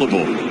still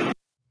available.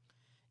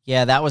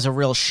 Yeah, that was a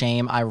real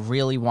shame. I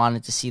really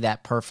wanted to see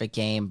that perfect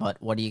game,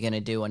 but what are you going to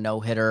do? A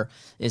no-hitter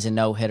is a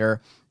no-hitter.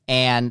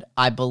 And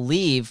I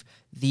believe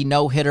the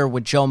no-hitter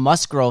with Joe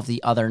Musgrove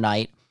the other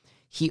night,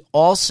 he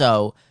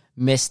also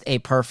missed a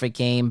perfect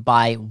game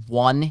by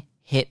one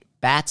hit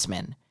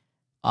batsman.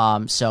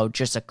 So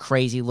just a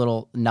crazy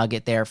little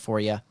nugget there for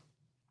you.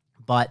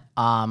 But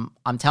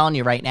I'm telling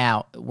you right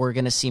now, we're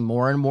going to see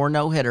more and more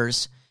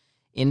no-hitters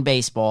in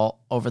baseball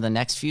over the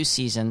next few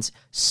seasons,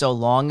 so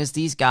long as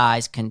these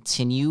guys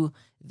continue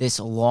this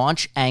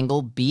launch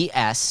angle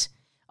BS.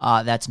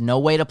 That's no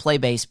way to play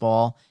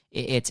baseball.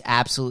 It's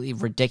absolutely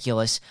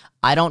ridiculous.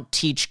 I don't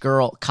teach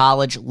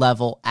college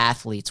level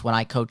athletes when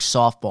I coach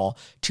softball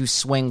to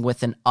swing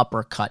with an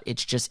uppercut.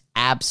 It's just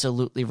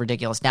absolutely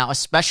ridiculous. Now,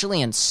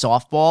 especially in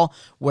softball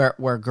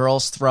where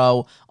girls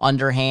throw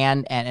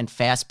underhand and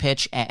fast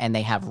pitch and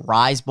they have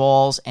rise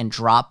balls and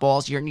drop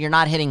balls, you're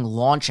not hitting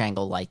launch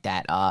angle like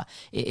that.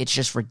 It's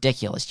just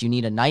ridiculous. You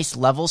need a nice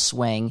level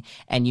swing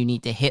and you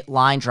need to hit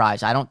line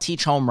drives. I don't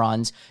teach home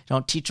runs. I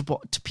don't teach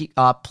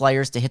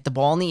players to hit the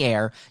ball in the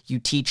air. You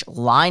teach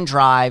line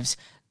drives,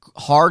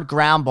 hard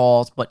ground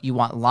balls, but you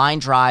want line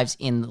drives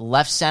in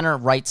left center,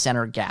 right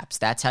center gaps.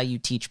 That's how you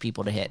teach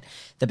people to hit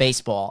the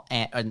baseball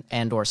and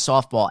or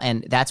softball.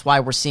 And that's why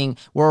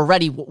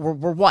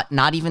we're what,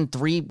 not even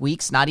 3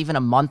 weeks, not even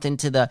a month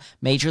into the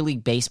Major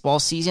League Baseball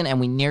season, and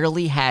we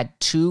nearly had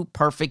 2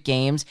 perfect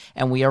games,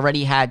 and we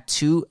already had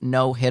 2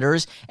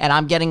 no-hitters, and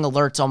I'm getting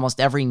alerts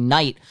almost every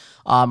night,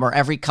 or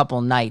every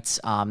couple nights.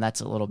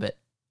 That's a little bit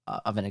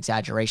of an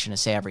exaggeration to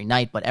say every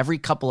night, but every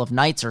couple of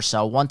nights or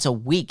so, once a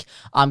week,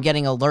 I'm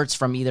getting alerts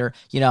from either,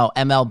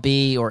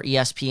 MLB or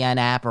ESPN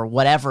app or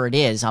whatever it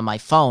is on my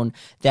phone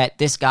that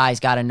this guy's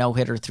got a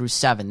no-hitter through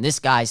 7. This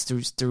guy's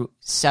through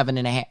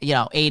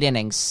 7.5, 8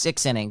 innings,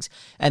 6 innings,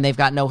 and they've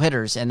got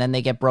no-hitters, and then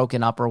they get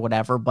broken up or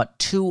whatever, but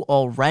 2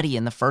 already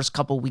in the first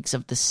couple weeks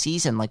of the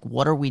season.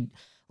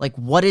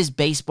 What is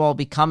baseball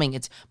becoming?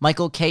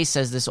 Michael Kay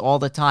says this all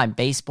the time.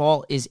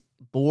 Baseball is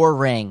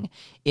boring.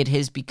 It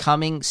is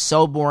becoming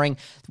so boring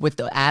with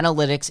the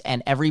analytics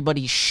and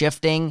everybody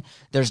shifting.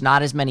 There's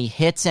not as many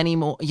hits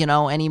anymore.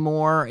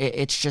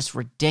 It's just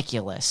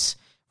ridiculous.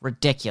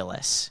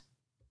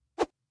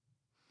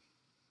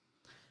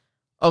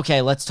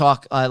 Okay, let's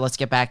talk. Let's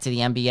get back to the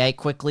NBA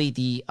quickly.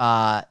 The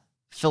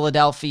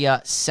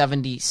Philadelphia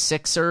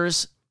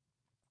 76ers,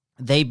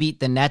 they beat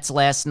the Nets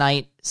last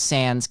night,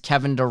 sans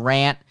Kevin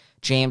Durant,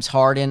 James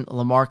Harden,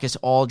 LaMarcus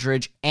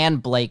Aldridge,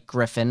 and Blake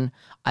Griffin.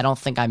 I don't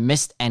think I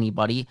missed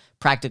anybody.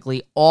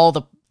 Practically all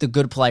the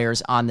good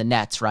players on the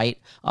Nets, right?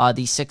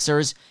 The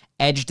Sixers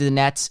edged the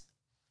Nets.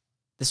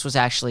 This was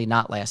actually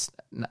not last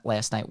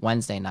night,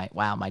 Wednesday night.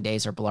 Wow, my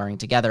days are blurring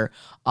together.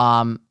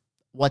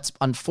 What's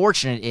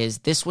unfortunate is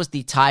this was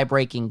the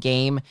tie-breaking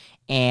game,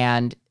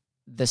 and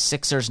the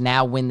Sixers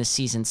now win the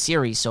season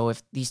series. So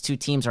if these two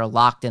teams are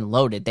locked and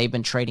loaded, they've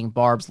been trading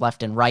barbs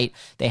left and right.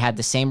 They had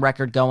the same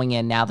record going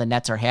in. Now the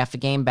Nets are half a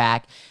game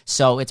back.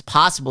 So it's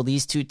possible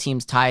these two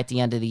teams tie at the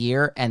end of the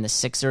year and the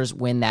Sixers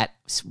win that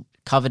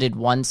coveted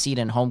 1 seed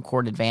and home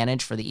court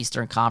advantage for the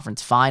Eastern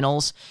Conference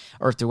Finals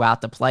or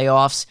throughout the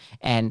playoffs.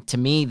 And to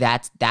me,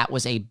 that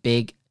was a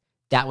big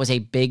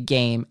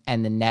game,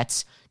 and the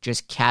Nets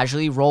just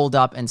casually rolled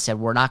up and said,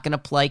 we're not going to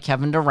play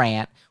Kevin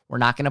Durant. We're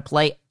not going to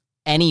play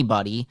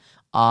anybody.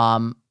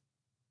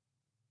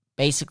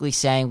 Basically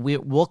saying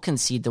we'll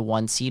concede the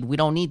 1 seed. We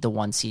don't need the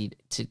 1 seed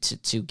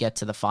to get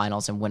to the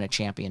finals and win a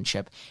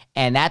championship.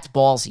 And that's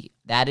ballsy.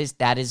 That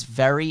is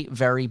very,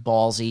 very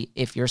ballsy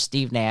if you're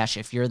Steve Nash,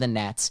 if you're the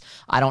Nets.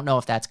 I don't know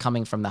if that's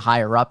coming from the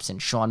higher-ups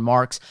and Sean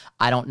Marks.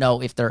 I don't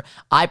know if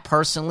I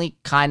personally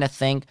kind of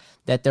think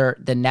that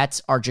the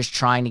Nets are just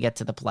trying to get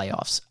to the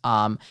playoffs.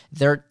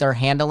 They're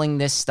handling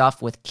this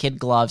stuff with kid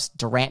gloves.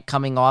 Durant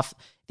coming off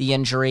the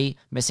injury,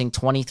 missing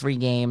 23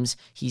 games.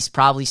 He's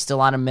probably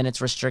still on a minutes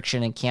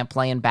restriction and can't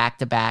play in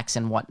back-to-backs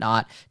and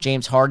whatnot.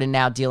 James Harden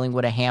now dealing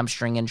with a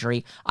hamstring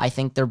injury. I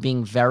think they're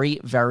being very,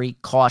 very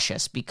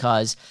cautious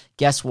because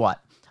guess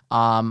what?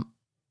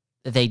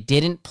 They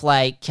didn't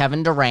play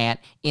Kevin Durant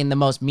in the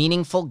most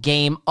meaningful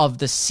game of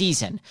the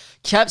season.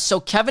 So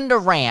Kevin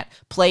Durant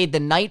played the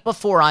night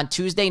before on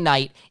Tuesday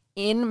night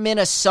in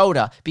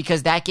Minnesota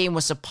because that game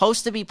was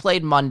supposed to be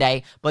played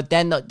Monday, but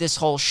then this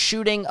whole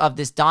shooting of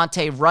this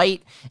Dante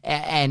Wright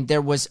and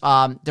there was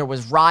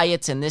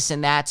riots and this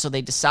and that, so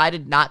they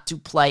decided not to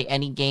play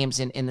any games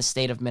in the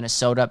state of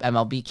Minnesota.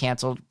 MLB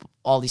canceled.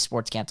 All these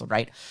sports canceled,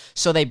 right?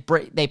 So they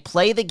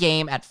play the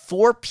game at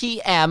 4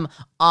 p.m.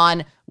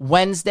 on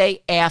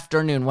Wednesday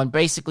afternoon when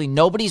basically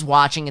nobody's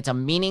watching. It's a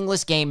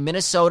meaningless game.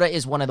 Minnesota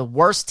is one of the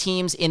worst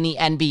teams in the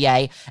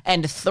NBA,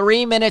 and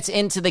 3 minutes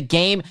into the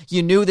game,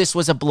 you knew this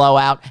was a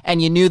blowout,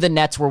 and you knew the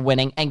Nets were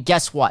winning, and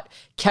guess what?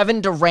 Kevin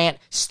Durant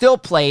still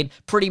played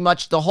pretty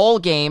much the whole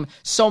game,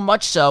 so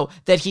much so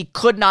that he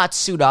could not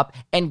suit up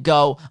and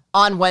go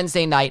on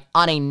Wednesday night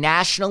on a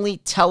nationally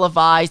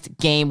televised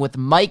game with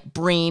Mike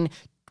Breen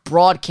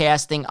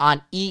broadcasting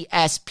on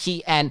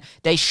ESPN.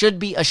 They should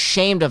be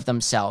ashamed of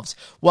themselves.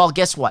 Well,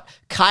 guess what?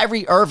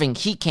 Kyrie Irving,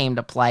 he came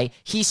to play.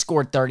 He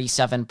scored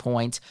 37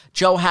 points.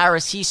 Joe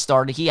Harris, he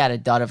started. He had a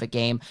dud of a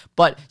game.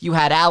 But you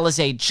had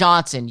Alize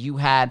Johnson. You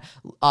had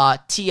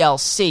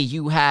TLC.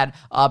 You had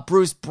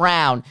Bruce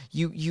Brown.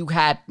 You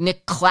had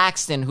Nick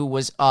Claxton, who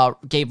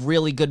gave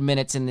really good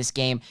minutes in this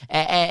game,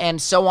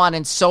 and so on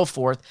and so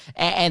forth.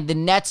 And the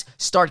Nets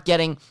start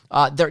getting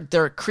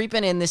they're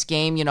creeping in this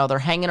game. They're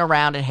hanging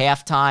around at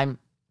halftime.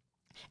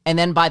 And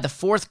then by the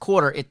fourth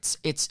quarter, it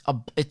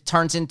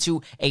turns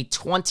into a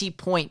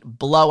 20-point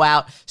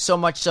blowout, so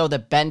much so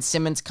that Ben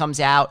Simmons comes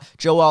out.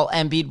 Joel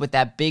Embiid with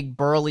that big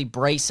burly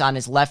brace on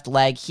his left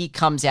leg, he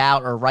comes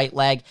out, or right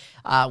leg,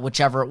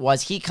 whichever it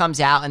was. He comes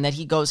out, and then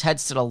he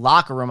heads to the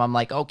locker room. I'm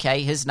like,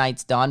 okay, his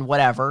night's done,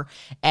 whatever.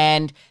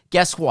 And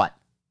guess what?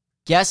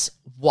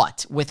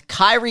 With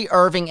Kyrie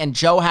Irving and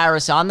Joe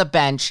Harris on the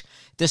bench,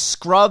 the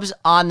scrubs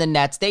on the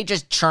Nets, they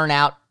just churn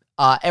out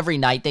every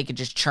night. They could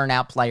just churn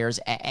out players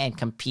and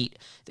compete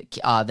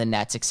the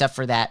Nets, except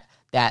for that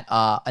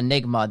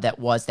enigma that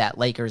was that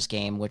Lakers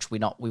game, which we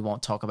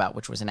won't talk about,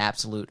 which was an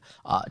absolute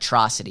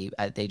atrocity.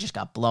 They just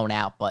got blown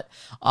out. But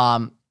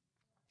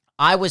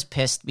I was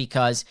pissed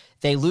because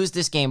they lose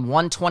this game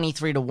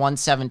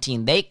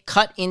 123-117. They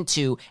cut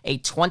into a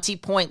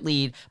 20-point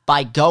lead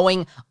by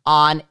going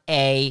on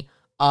a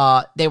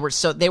they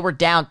were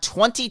down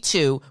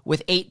 22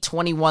 with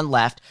 8:21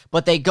 left,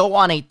 but they go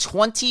on a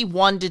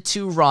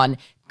 21-2 run,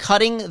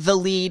 cutting the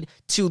lead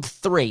to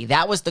 3.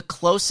 That was the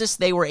closest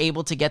they were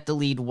able to get the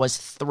lead, was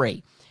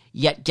 3.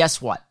 Yet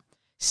guess what?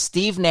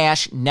 Steve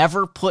Nash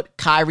never put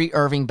Kyrie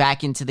Irving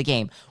back into the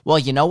game. Well,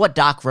 you know what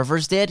Doc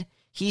Rivers did?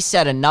 He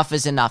said enough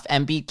is enough.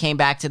 Embiid came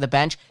back to the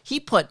bench.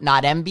 He put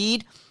not only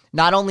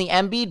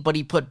Embiid, but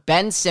he put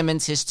Ben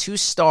Simmons, his 2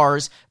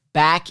 stars,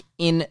 back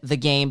in the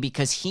game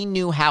because he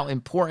knew how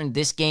important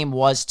this game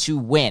was to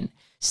win.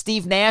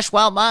 Steve Nash,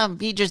 well,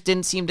 he just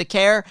didn't seem to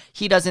care.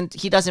 He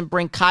doesn't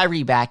bring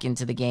Kyrie back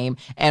into the game.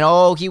 And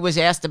he was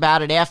asked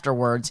about it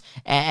afterwards.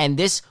 And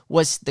this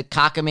was the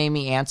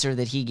cockamamie answer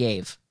that he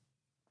gave.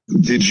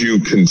 Did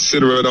you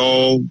consider at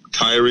all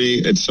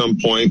Kyrie at some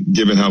point,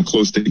 given how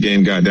close the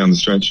game got down the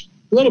stretch?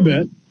 A little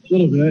bit,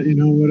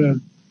 would have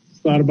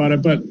thought about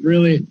it. But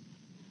really,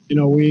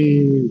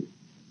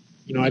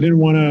 I didn't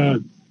want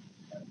to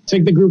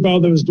take the group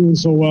out that was doing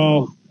so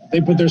well. They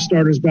put their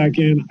starters back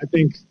in. I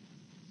think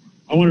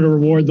I wanted to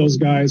reward those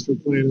guys for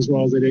playing as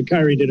well as they did.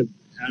 Kyrie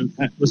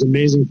was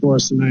amazing for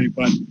us tonight,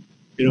 but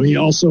he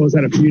also has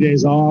had a few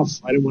days off.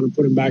 I didn't want to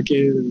put him back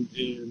in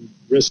and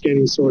risk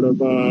any sort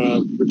of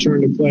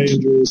return to play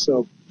injuries.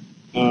 So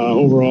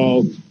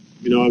overall,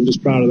 I'm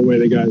just proud of the way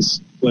the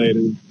guys played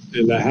and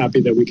happy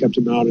that we kept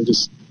him out and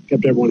just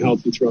kept everyone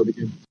healthy throughout the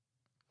game.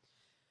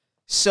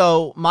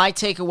 So my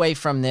takeaway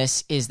from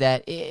this is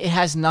that it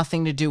has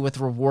nothing to do with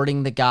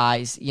rewarding the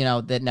guys,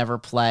 that never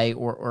play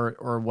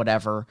or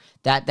whatever.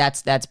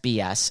 That's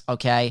BS,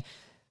 okay?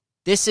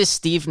 This is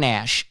Steve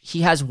Nash.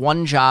 He has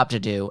one job to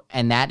do,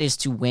 and that is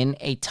to win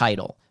a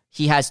title.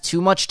 He has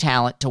too much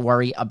talent to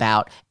worry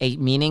about a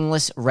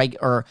meaningless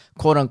or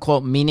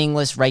quote-unquote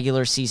meaningless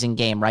regular season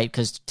game, right?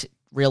 Because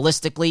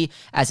realistically,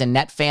 as a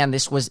Net fan,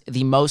 this was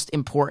the most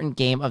important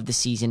game of the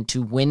season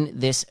to win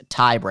this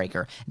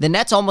tiebreaker. The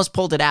Nets almost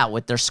pulled it out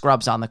with their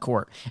scrubs on the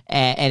court.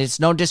 And it's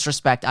no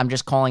disrespect. I'm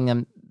just calling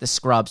them the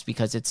scrubs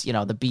because it's,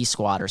 the B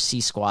squad or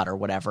C squad or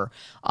whatever.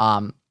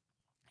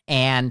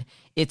 And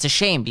it's a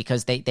shame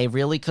because they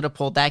really could have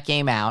pulled that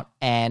game out.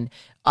 And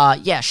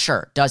yeah,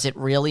 sure. Does it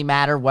really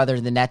matter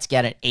whether the Nets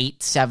get an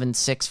 8, 7,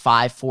 6,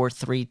 5, 4,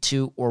 3,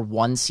 2, or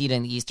 1 seed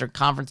in the Eastern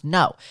Conference?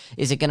 No.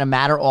 Is it going to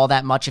matter all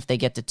that much if they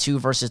get the 2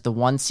 versus the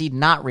 1 seed?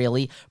 Not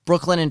really.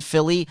 Brooklyn and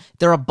Philly,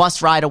 they're a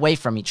bus ride away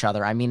from each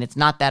other. I mean, it's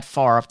not that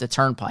far up the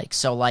turnpike.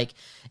 So,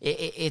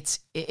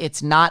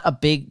 it's not a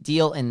big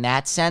deal in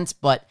that sense,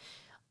 but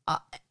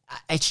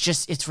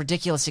it's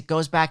ridiculous. It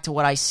goes back to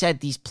what I said.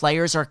 These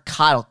players are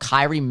coddled.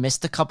 Kyrie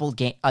missed a couple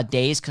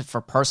days for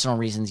personal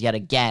reasons yet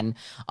again.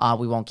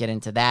 We won't get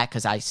into that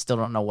because I still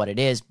don't know what it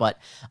is, but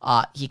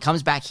he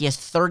comes back. He has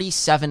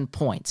 37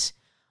 points.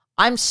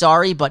 I'm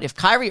sorry, but if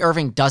Kyrie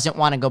Irving doesn't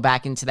want to go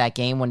back into that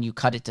game when you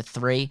cut it to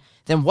 3,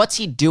 then what's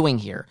he doing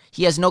here?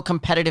 He has no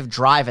competitive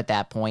drive at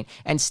that point.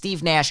 And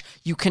Steve Nash,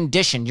 you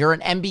conditioned. You're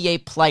an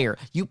NBA player.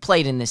 You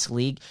played in this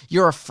league.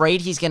 You're afraid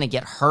he's going to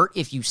get hurt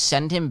if you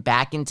send him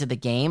back into the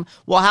game.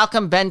 Well, how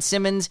come Ben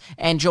Simmons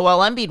and Joel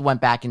Embiid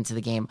went back into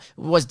the game?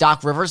 Was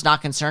Doc Rivers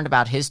not concerned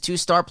about his 2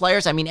 star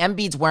players? I mean,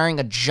 Embiid's wearing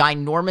a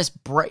ginormous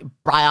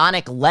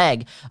bionic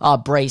leg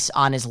brace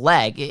on his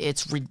leg.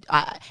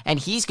 And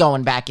he's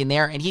going back in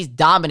there and he's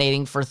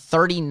dominating for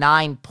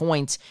 39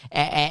 points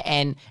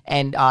and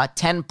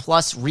 10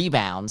 plus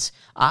rebounds.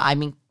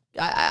 I'm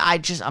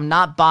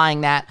not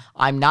buying that.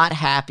 I'm not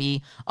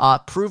happy.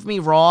 Prove me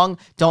wrong.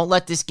 Don't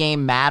let this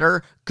game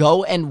matter.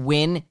 Go and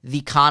win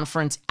the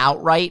conference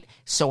outright.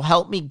 So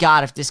help me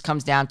God if this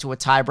comes down to a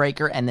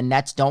tiebreaker and the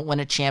Nets don't win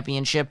a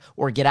championship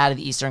or get out of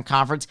the Eastern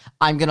Conference.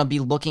 I'm going to be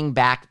looking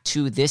back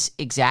to this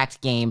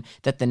exact game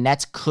that the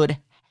Nets could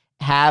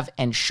have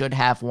and should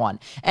have won.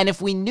 And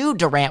if we knew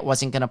Durant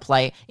wasn't going to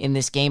play in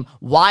this game,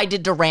 why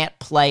did Durant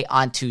play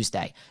on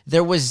Tuesday?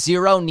 There was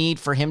zero need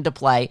for him to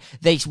play.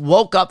 They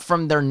woke up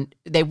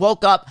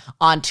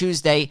on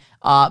Tuesday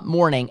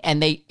morning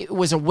and it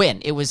was a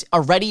win. It was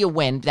already a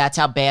win. That's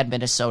how bad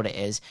Minnesota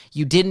is.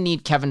 You didn't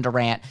need Kevin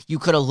Durant. You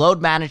could have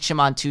load managed him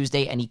on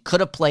Tuesday and he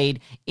could have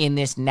played in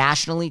this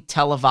nationally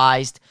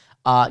televised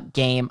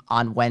game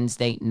on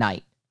Wednesday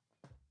night.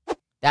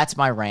 That's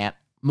my rant.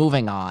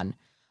 Moving on.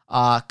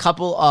 A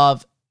couple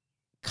of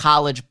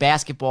college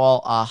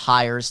basketball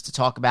hires to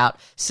talk about.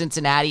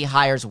 Cincinnati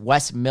hires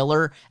Wes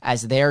Miller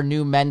as their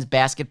new men's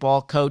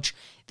basketball coach.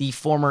 The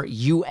former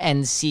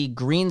UNC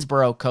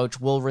Greensboro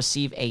coach will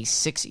receive a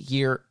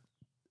 6-year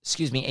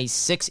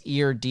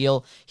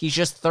deal. He's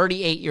just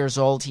 38 years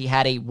old. He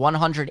had a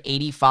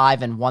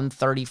 185 and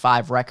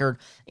 135 record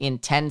in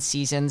 10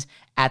 seasons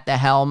at the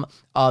helm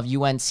of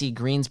UNC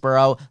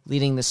Greensboro,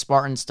 leading the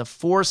Spartans to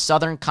 4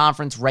 Southern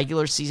Conference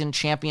regular season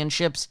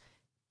championships,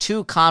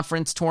 2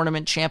 conference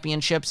tournament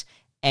championships,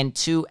 and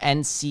 2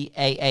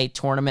 NCAA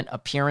tournament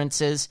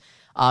appearances.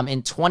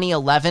 In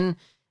 2011,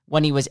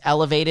 when he was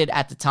elevated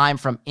at the time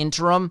from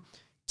interim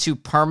to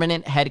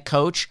permanent head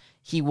coach,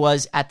 he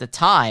was, at the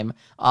time,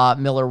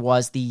 Miller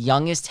was the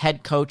youngest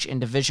head coach in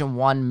Division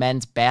I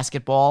men's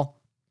basketball.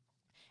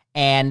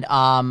 And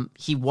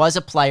he was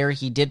a player.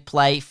 He did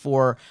play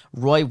for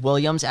Roy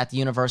Williams at the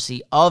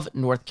University of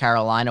North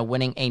Carolina,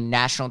 winning a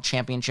national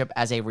championship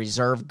as a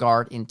reserve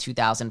guard in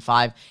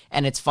 2005.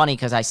 And it's funny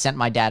because I sent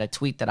my dad a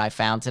tweet that I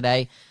found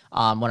today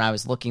when I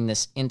was looking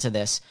into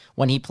this.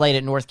 When he played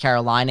at North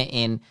Carolina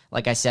in,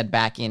 like I said,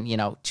 back in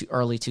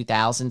early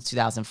 2000s,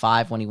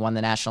 2005, when he won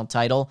the national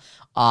title,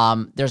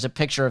 there's a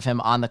picture of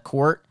him on the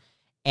court.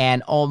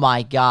 And oh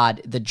my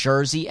God, the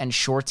jersey and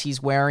shorts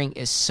he's wearing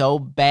is so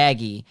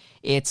baggy.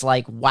 It's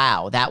like,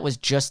 wow, that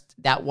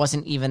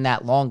wasn't even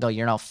that long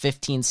ago,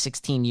 15,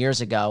 16 years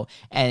ago.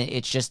 And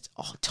it's just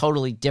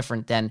totally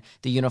different than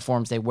the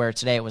uniforms they wear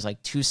today. It was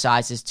like 2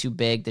 sizes too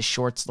big. The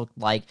shorts looked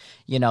like,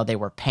 they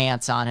were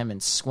pants on him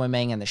and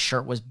swimming, and the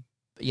shirt was,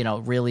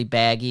 really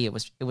baggy. It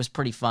was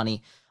pretty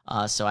funny.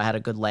 So I had a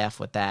good laugh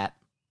with that.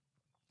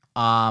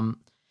 And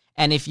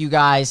if you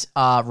guys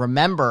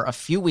remember, a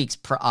few weeks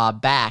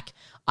back,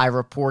 I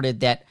reported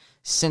that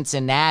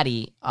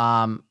Cincinnati,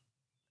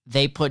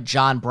 they put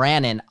John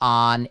Brannon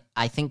on,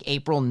 I think,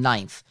 April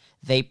 9th.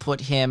 They put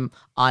him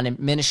on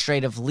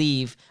administrative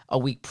leave a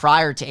week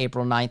prior to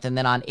April 9th, and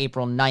then on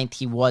April 9th,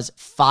 he was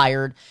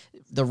fired.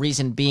 The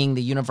reason being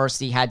the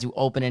university had to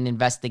open an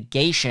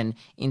investigation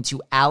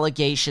into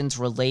allegations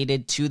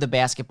related to the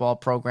basketball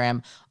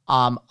program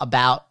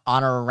about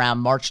on or around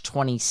March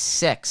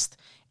 26th,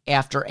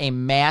 after a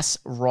mass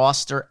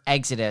roster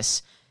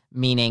exodus,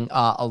 meaning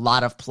a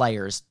lot of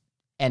players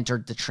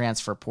entered the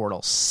transfer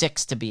portal,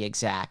 6 to be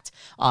exact,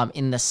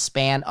 in the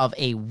span of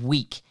a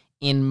week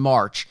in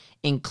March,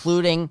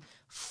 including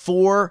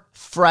 4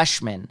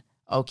 freshmen,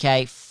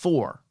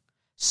 4.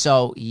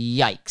 So,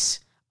 yikes.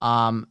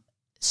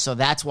 So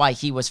that's why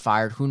he was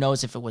fired. Who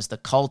knows if it was the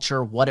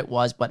culture, what it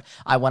was, but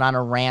I went on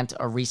a rant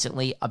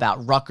recently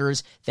about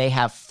Rutgers. They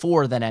have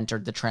 4 that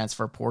entered the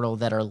transfer portal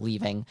that are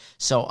leaving.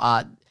 So,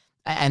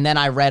 and then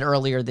I read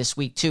earlier this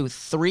week, too,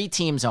 3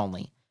 teams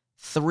only.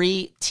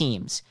 3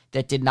 teams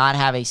that did not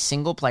have a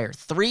single player.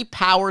 3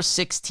 Power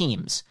 6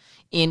 teams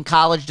in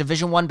college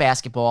Division I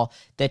basketball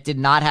that did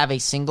not have a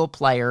single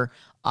player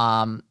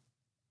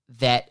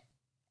that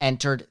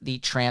entered the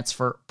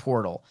transfer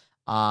portal.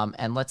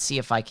 And let's see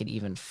if I could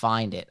even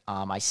find it.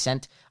 I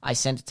sent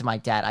it to my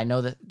dad. I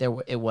know that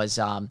it was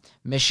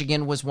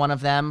Michigan was one of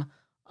them.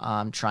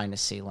 I'm trying to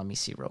see. Let me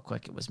see real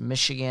quick. It was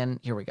Michigan.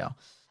 Here we go.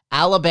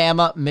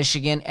 Alabama,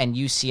 Michigan, and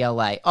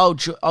UCLA. Oh,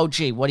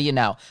 gee, what do you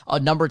know? A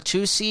number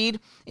 2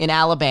 seed in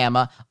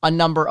Alabama, a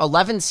number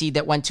 11 seed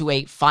that went to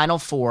a Final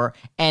Four,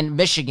 and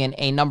Michigan,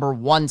 a number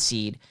 1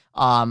 seed.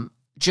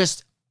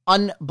 Just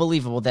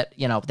unbelievable that,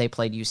 they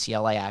played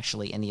UCLA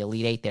actually in the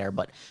Elite 8 there,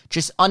 but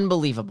just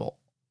unbelievable.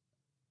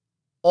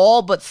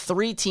 All but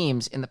 3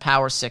 teams in the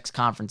Power 6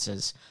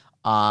 conferences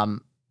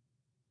have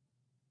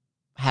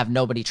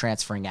nobody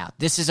transferring out.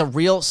 This is a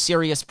real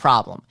serious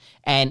problem,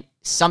 and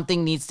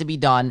something needs to be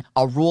done,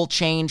 a rule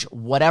change,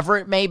 whatever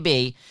it may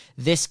be.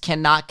 This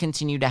cannot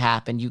continue to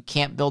happen. You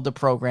can't build a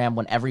program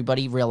when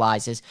everybody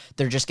realizes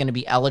they're just going to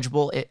be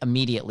eligible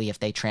immediately if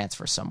they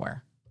transfer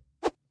somewhere.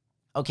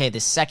 Okay, the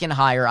second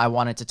hire I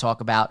wanted to talk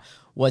about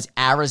was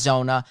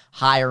Arizona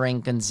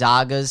hiring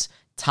Gonzaga's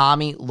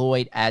Tommy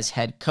Lloyd as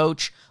head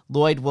coach.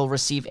 Lloyd will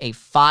receive a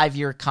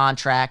 5-year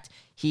contract.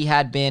 He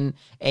had been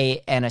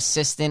an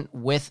assistant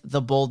with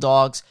the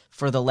Bulldogs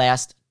for the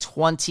last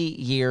 20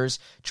 years,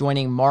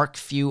 joining Mark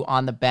Few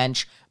on the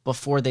bench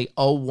before the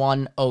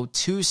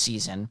 01-02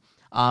 season.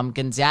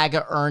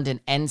 Gonzaga earned an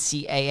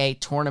NCAA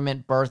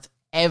tournament berth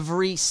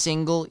every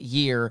single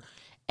year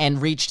and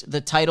reached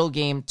the title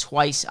game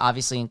twice,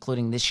 obviously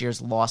including this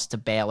year's loss to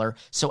Baylor.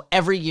 So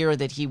every year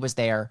that he was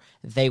there,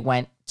 they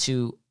went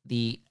to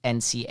the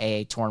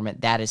NCAA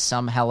tournament. That is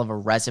some hell of a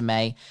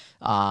resume,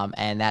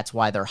 and that's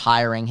why they're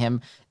hiring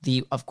him.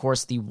 Of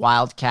course, the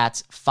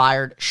Wildcats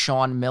fired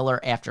Sean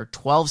Miller after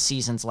 12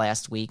 seasons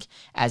last week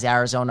as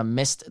Arizona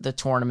missed the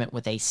tournament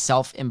with a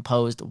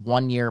self-imposed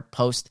 1-year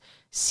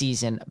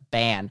post-season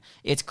ban.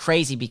 It's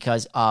crazy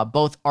because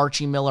both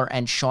Archie Miller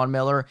and Sean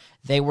Miller,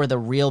 they were the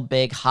real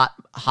big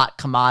hot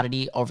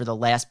commodity over the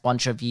last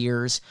bunch of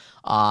years.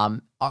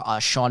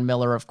 Sean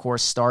Miller, of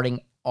course, starting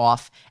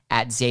off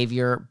at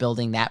Xavier,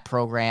 building that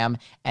program,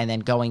 and then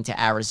going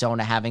to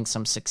Arizona, having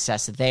some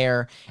success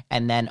there.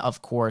 And then,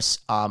 of course,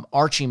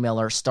 Archie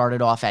Miller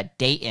started off at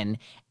Dayton,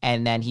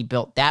 and then he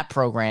built that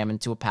program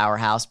into a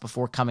powerhouse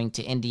before coming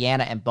to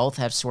Indiana, and both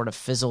have sort of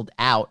fizzled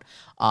out.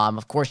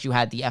 Of course, you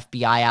had the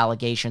FBI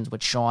allegations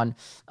with Sean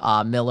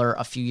Miller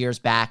a few years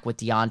back with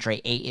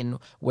DeAndre Ayton,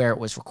 where it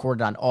was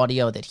recorded on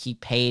audio that he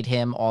paid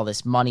him all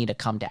this money to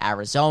come to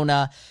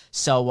Arizona.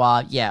 So,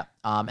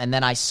 and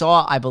then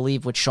I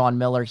believe with Sean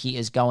Miller, he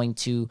is going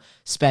to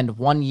spend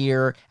 1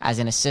 year as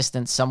an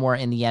assistant somewhere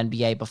in the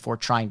NBA before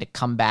trying to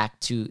come back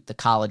to the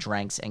college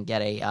ranks and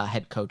get a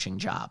head coaching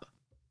job.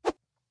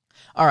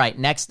 All right,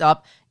 next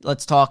up,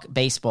 let's talk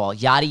baseball.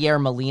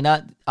 Yadier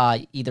Molina,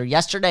 either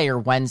yesterday or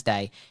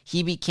Wednesday,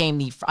 he became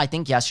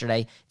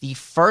yesterday, the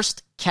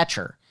first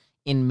catcher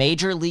in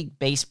Major League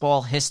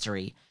Baseball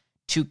history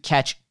to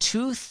catch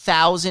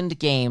 2,000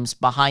 games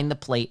behind the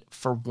plate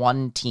for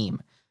one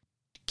team.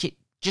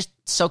 Just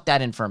soak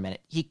that in for a minute.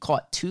 He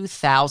caught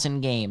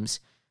 2,000 games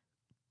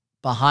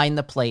behind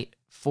the plate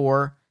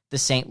for the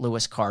St.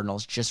 Louis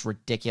Cardinals. Just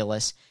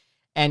ridiculous.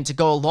 And to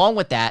go along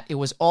with that, it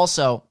was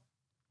also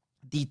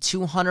the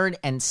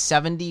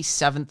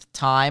 277th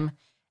time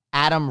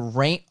Adam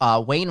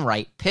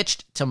Wainwright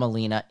pitched to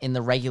Molina in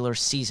the regular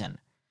season.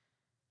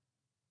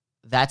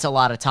 That's a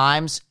lot of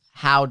times.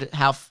 How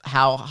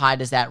high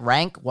does that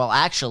rank? Well,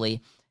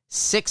 actually,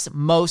 sixth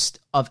most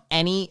of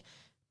any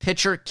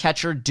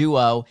pitcher-catcher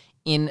duo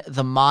in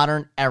the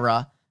modern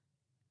era.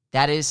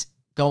 That is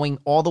going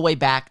all the way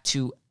back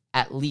to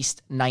at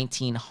least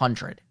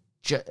 1900.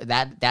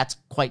 That's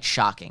quite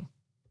shocking.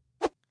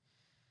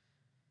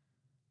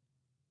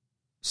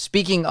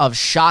 Speaking of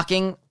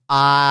shocking,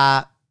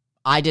 I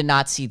did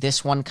not see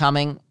this one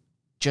coming.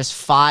 Just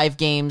 5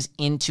 games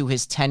into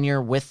his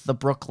tenure with the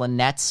Brooklyn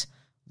Nets,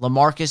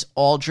 LaMarcus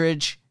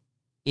Aldridge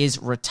is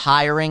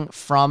retiring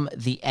from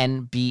the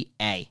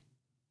NBA.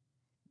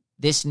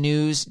 This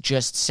news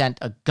just sent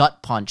a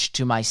gut punch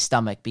to my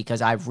stomach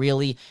because I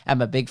really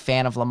am a big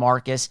fan of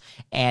LaMarcus.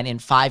 And in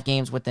 5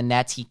 games with the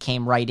Nets, he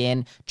came right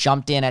in,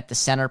 jumped in at the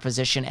center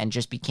position, and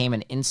just became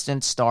an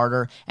instant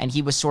starter. And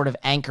he was sort of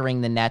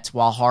anchoring the Nets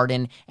while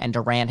Harden and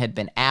Durant had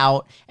been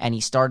out. And he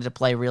started to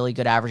play really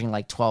good, averaging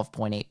like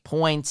 12.8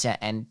 points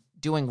and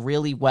doing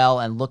really well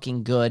and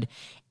looking good.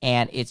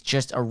 And it's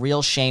just a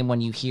real shame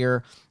when you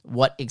hear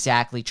what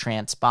exactly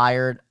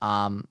transpired.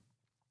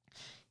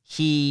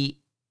 He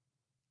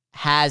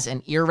has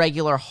an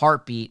irregular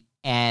heartbeat,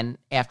 and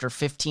after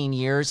 15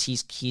 years,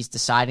 he's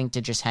deciding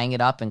to just hang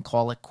it up and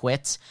call it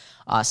quits.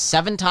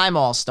 7-time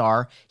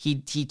All-Star. He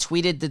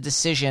tweeted the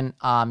decision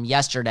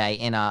yesterday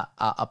in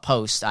a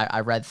post.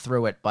 I read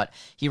through it, but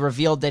he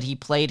revealed that he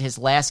played his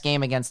last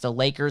game against the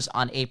Lakers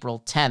on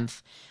April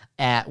 10th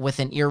with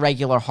an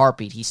irregular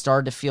heartbeat. He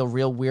started to feel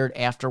real weird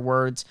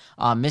afterwards.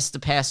 Missed the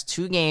past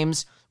 2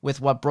 games with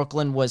what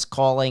Brooklyn was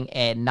calling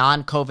a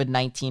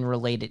non-COVID-19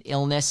 related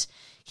illness.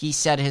 He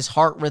said his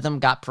heart rhythm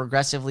got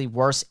progressively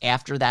worse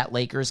after that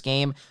Lakers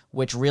game,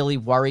 which really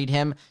worried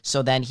him.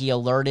 So then he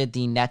alerted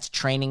the Nets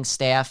training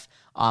staff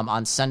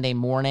on Sunday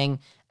morning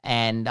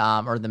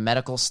or the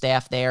medical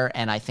staff there,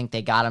 and I think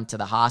they got him to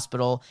the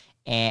hospital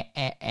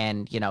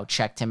and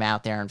checked him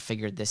out there and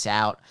figured this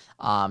out.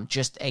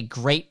 Just a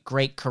great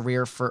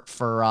career for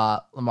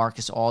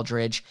LaMarcus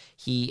Aldridge.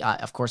 He,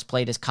 of course,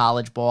 played his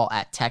college ball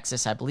at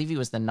Texas. I believe he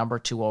was the number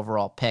 2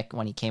 overall pick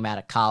when he came out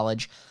of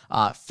college.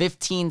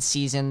 15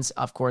 seasons,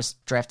 of course,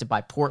 drafted by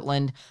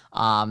Portland.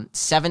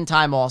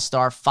 7-time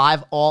All-Star,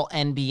 5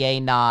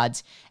 All-NBA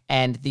nods,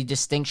 and the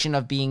distinction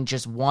of being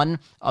just one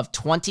of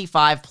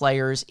 25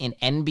 players in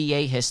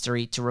NBA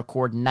history to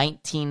record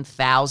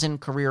 19,000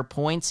 career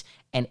points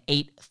and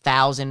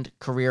 8,000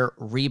 career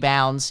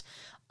rebounds.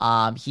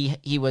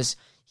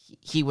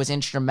 He was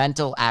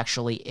instrumental,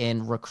 actually,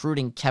 in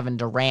recruiting Kevin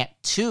Durant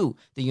to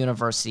the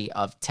University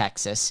of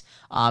Texas.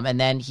 And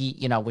then he,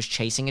 was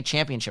chasing a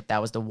championship.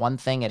 That was the one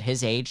thing at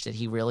his age that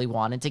he really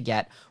wanted to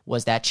get,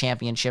 was that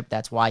championship.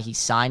 That's why he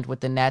signed with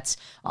the Nets.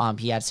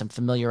 He had some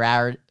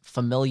familiarity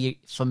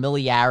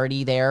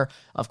there.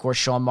 Of course,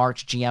 Sean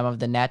Marks, GM of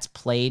the Nets,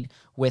 played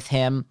with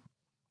him.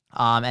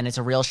 And it's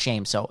a real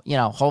shame. So,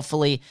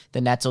 hopefully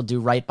the Nets will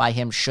do right by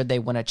him. Should they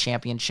win a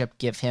championship,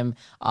 give him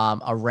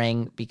a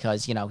ring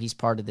because, he's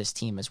part of this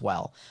team as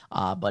well.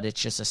 But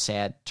it's just a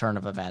sad turn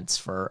of events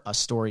for a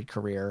storied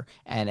career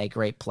and a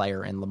great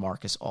player in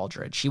LaMarcus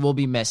Aldridge. He will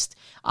be missed.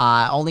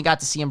 I only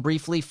got to see him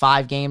briefly,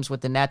 5 games with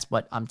the Nets,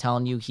 but I'm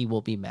telling you, he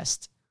will be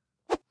missed.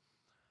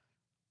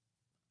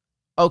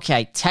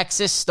 Okay,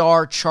 Texas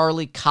star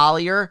Charlie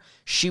Collier.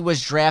 She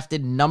was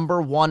drafted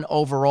number 1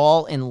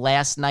 overall in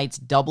last night's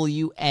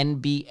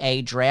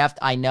WNBA draft.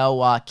 I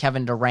know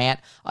Kevin Durant,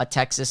 a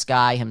Texas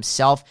guy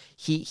himself,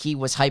 he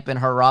was hyping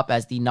her up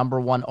as the number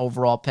 1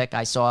 overall pick.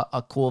 I saw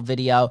a cool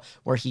video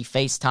where he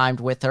FaceTimed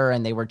with her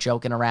and they were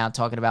joking around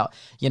talking about,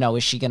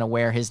 is she going to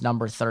wear his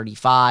number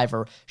 35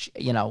 or,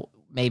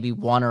 maybe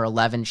 1 or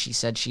 11 she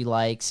said she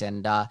likes.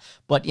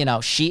 But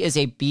she is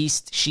a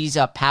beast. She's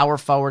a power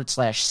forward /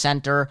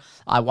 center.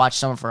 I watched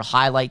some of her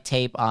highlight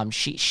tape.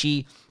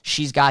 She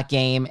she's got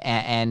game,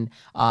 and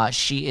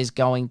she is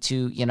going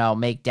to,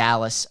 make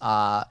Dallas,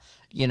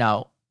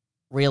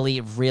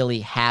 really, really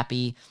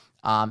happy.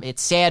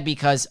 It's sad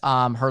because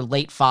her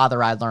late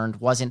father, I learned,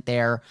 wasn't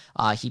there.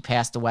 He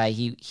passed away.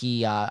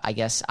 He I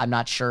guess, I'm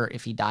not sure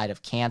if he died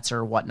of cancer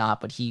or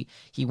whatnot, but he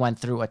went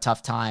through a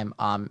tough time.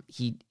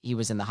 He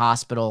was in the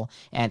hospital,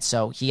 and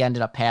so he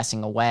ended up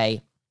passing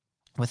away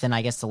within,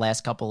 I guess, the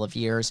last couple of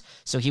years.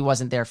 So he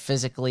wasn't there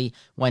physically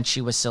when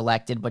she was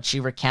selected, but she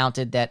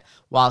recounted that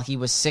while he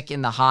was sick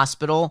in the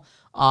hospital,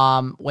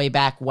 way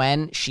back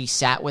when, she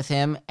sat with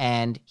him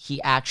and he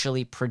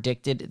actually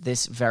predicted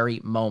this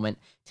very moment.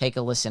 Take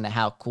a listen to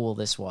how cool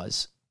this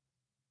was.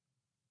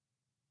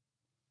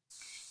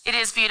 It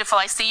is beautiful.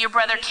 I see your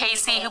brother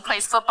Casey, who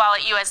plays football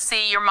at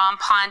USC, your mom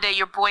Ponda,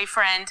 your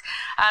boyfriend.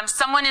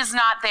 Someone is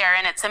not there,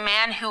 and it's a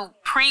man who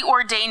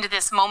preordained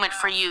this moment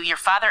for you. Your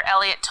father,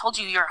 Elliot, told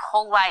you your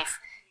whole life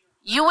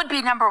you would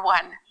be number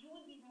one.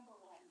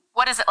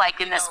 What is it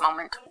like in this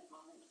moment?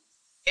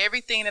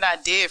 Everything that I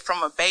did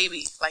from a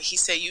baby, like he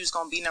said, you was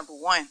going to be number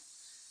one.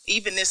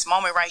 Even this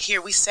moment right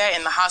here, we sat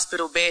in the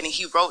hospital bed and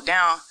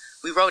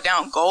we wrote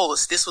down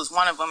goals. This was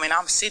one of them, and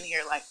I'm sitting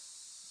here like,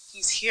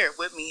 he's here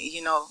with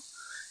me,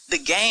 The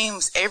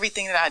games,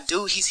 everything that I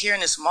do, he's here in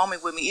this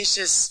moment with me. It's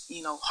just,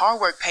 hard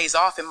work pays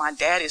off, and my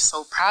dad is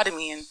so proud of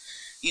me. And,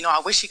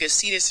 I wish you could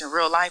see this in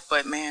real life,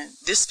 but, man,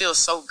 this feels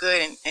so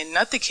good, and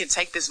nothing can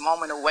take this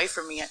moment away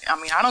from me. I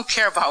mean, I don't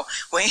care about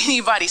what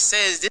anybody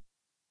says.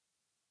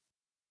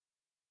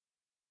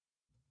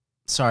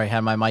 Sorry,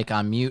 had my mic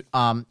on mute.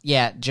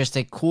 Yeah, just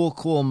a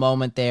cool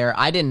moment there.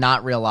 I did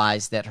not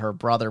realize that her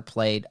brother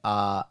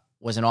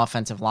was an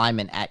offensive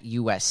lineman at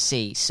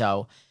USC.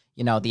 So,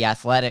 the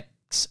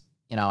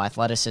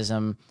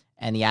athleticism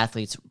and the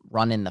athletes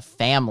run in the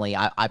family.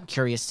 I'm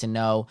curious to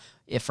know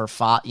if her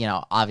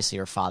obviously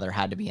her father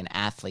had to be an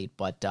athlete,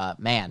 but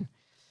man,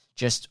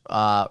 just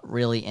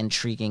really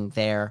intriguing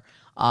there.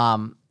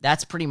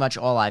 That's pretty much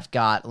all I've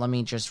got. Let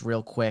me just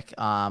real quick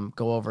go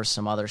over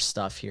some other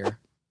stuff here.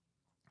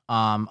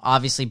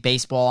 Obviously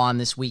baseball on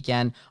this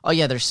weekend. Oh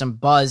yeah, there's some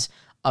buzz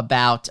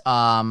about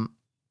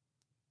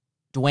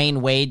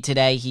Dwayne Wade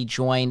today. He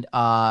joined,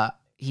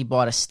 he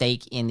bought a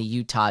stake in the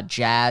Utah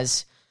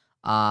Jazz.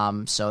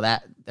 So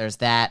that there's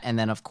that. And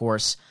then of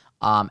course,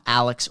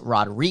 Alex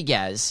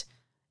Rodriguez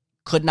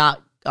could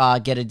not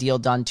get a deal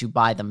done to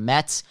buy the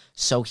Mets.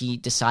 So he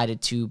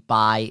decided to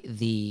buy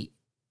the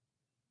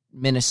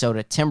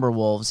Minnesota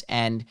Timberwolves,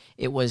 and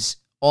it was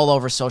all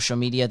over social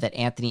media that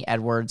Anthony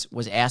Edwards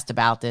was asked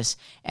about this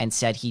and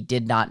said he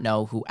did not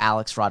know who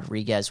Alex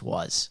Rodriguez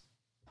was.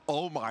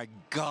 Oh my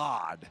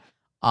God.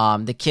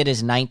 The kid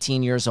is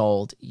 19 years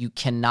old. You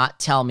cannot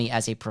tell me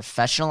as a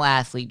professional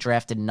athlete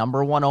drafted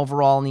number 1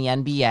 overall in the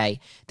NBA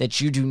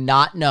that you do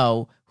not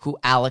know who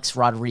Alex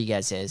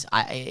Rodriguez is.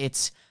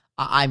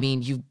 I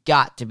mean, you've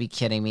got to be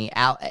kidding me.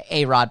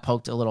 A-Rod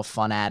poked a little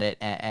fun at it,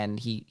 and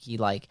he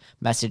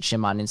messaged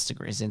him on his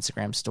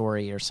Instagram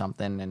story or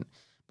something,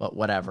 but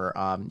whatever.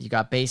 You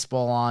got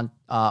baseball on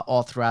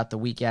all throughout the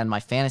weekend. My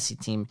fantasy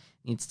team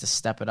needs to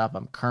step it up.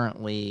 I'm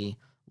currently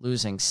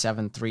losing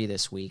 7-3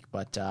 this week,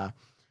 but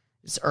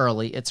it's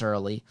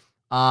early.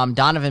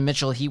 Donovan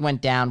Mitchell, he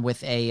went down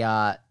with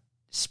a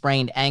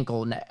sprained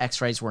ankle.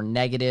 X-rays were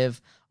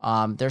negative.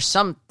 There's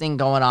something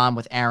going on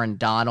with Aaron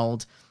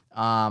Donald,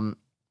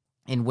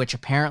 in which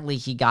apparently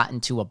he got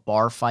into a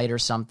bar fight or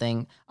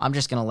something. I'm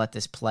just going to let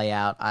this play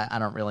out. I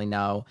don't really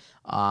know.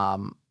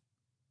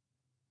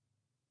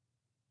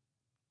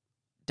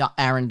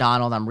 Aaron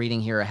Donald, I'm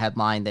reading here a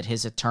headline that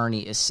his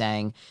attorney is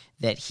saying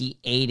that he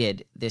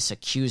aided this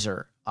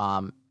accuser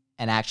and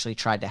actually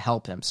tried to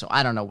help him. So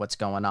I don't know what's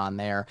going on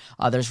there.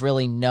 There's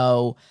really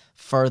no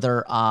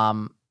further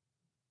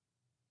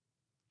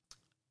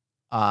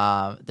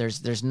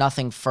there's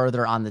nothing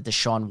further on the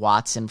Deshaun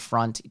Watson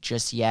front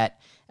just yet.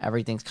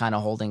 Everything's kind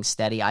of holding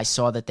steady. I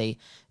saw that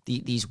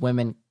these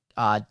women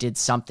did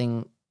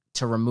something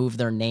to remove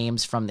their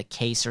names from the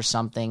case or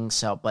something.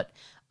 So, but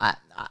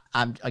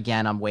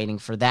I'm waiting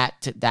for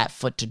that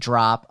foot to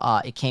drop.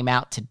 It came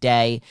out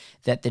today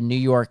that the New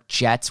York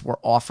Jets were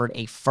offered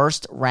a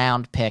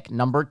first-round pick,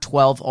 number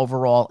 12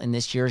 overall in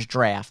this year's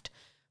draft,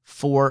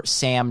 for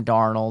Sam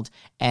Darnold.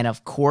 And,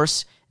 of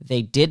course,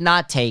 they did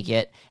not take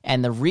it.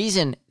 And the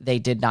reason they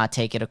did not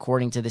take it,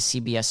 according to the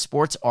CBS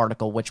Sports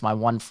article, which my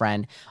one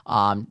friend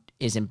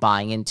isn't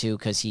buying into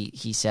because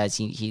he says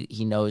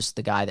he knows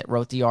the guy that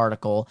wrote the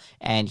article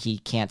and he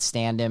can't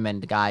stand him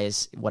and the guy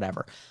is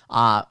whatever.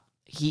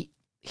 He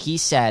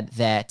said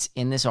that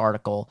in this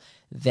article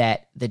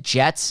that the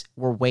Jets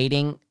were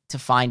waiting to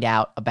find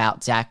out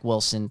about Zach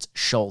Wilson's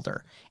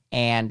shoulder,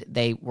 and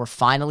they were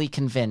finally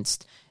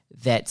convinced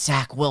that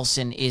Zach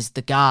Wilson is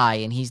the guy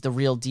and he's the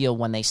real deal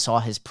when they saw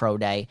his pro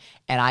day.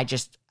 And I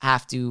just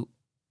have to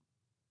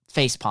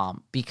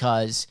facepalm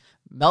because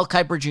Mel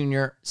Kiper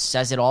Jr.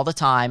 says it all the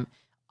time.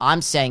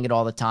 I'm saying it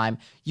all the time.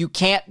 You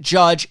can't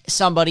judge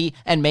somebody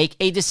and make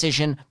a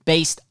decision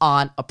based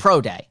on a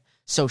pro day.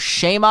 So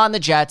shame on the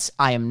Jets.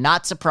 I am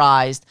not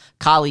surprised.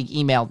 Colleague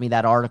emailed me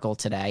that article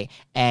today,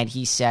 and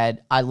he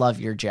said, I love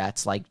your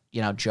Jets, like,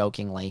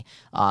 jokingly,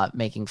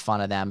 making fun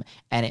of them.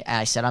 And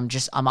I said, I'm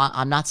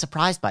not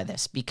surprised by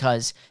this,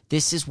 because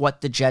this is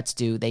what the Jets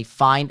do. They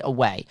find a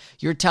way.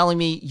 You're telling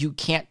me you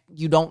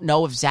don't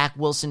know if Zach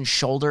Wilson's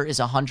shoulder is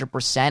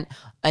 100%,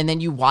 and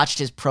then you watched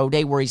his pro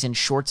day where he's in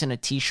shorts and a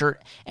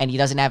t-shirt, and he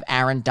doesn't have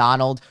Aaron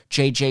Donald,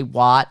 J.J.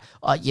 Watt,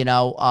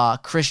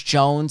 Chris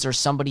Jones or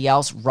somebody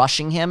else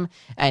rushing him,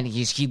 and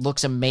he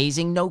looks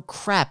amazing. No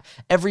crap.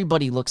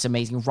 Everybody looks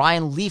amazing.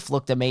 Ryan Leaf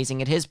looked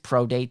amazing at his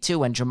pro day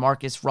too, and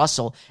Jamarcus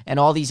Russell and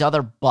all these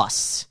other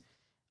busts.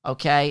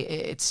 Okay,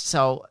 it's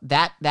so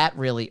that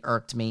really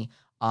irked me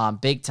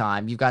big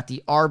time. You've got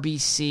the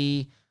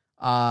RBC,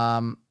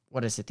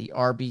 what is it? The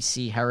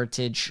RBC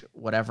Heritage,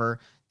 whatever.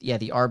 Yeah,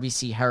 the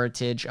RBC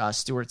Heritage.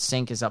 Stuart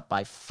Sink is up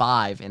by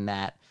 5 in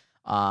that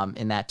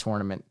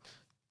tournament.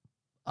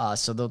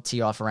 So they'll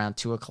tee off around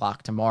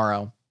 2:00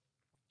 tomorrow.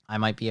 I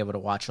might be able to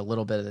watch a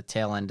little bit of the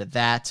tail end of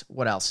that.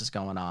 What else is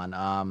going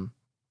on?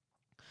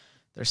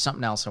 There's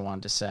something else I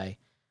wanted to say.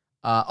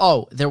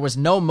 There was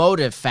no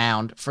motive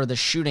found for the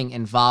shooting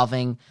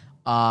involving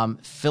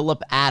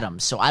Phillip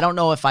Adams. So I don't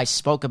know if I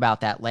spoke about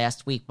that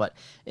last week, but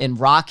in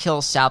Rock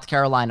Hill, South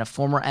Carolina,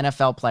 former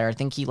NFL player, I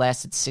think he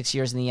lasted 6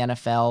 years in the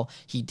NFL.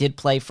 He did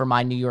play for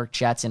my New York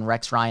Jets in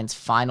Rex Ryan's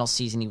final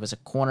season. He was a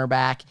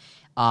cornerback.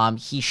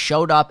 He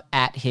showed up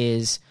at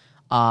his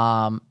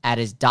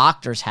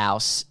doctor's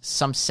house,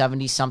 some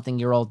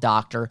 70-something-year-old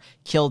doctor,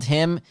 killed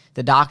him,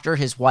 the doctor,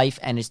 his wife,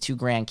 and his 2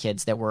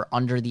 grandkids that were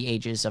under the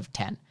ages of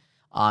 10.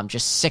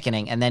 Just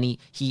sickening. And then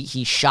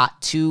he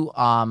shot two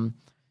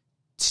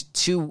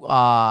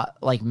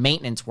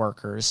maintenance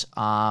workers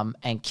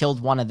and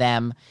killed one of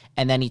them,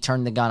 and then he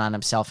turned the gun on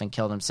himself and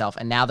killed himself.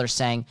 And now they're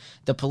saying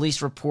the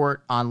police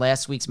report on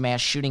last week's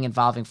mass shooting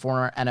involving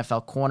former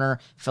NFL corner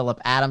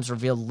Phillip Adams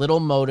revealed little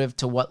motive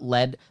to what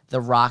led the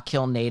Rock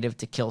Hill native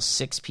to kill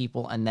 6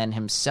 people and then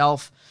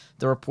himself.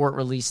 The report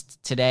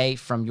released today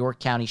from York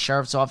County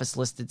Sheriff's Office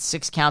listed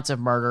 6 counts of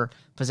murder,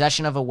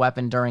 possession of a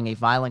weapon during a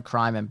violent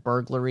crime, and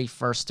burglary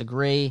first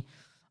degree.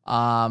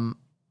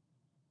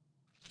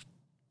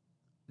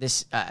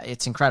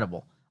 It's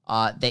incredible.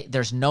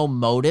 There's no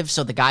motive,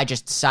 so the guy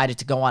just decided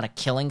to go on a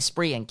killing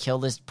spree and kill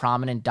this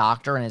prominent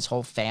doctor and his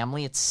whole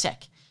family. It's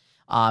sick.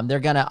 They're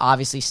going to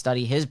obviously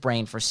study his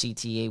brain for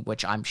CTE,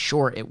 which I'm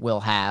sure it will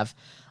have.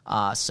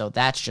 So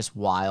that's just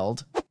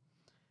wild.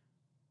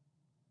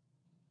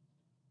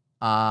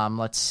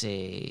 Let's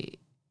see.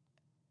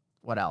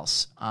 What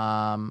else?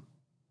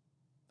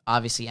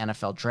 Obviously,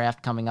 NFL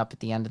draft coming up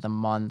at the end of the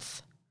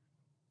month.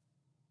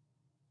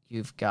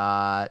 You've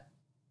got...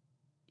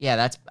 Yeah,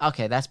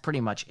 that's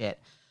pretty much it.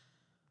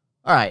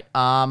 All right.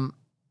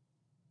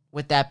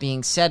 With that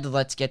being said,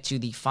 let's get to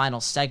the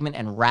final segment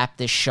and wrap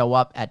this show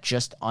up at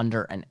just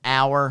under an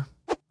hour.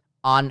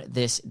 On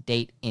this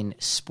date in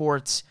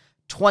sports,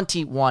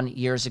 21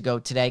 years ago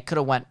today, could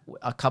have went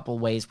a couple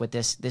ways with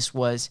this. This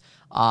was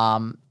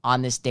on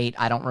this date,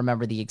 I don't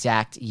remember the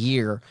exact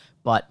year,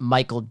 but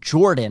Michael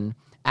Jordan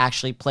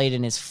actually played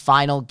in his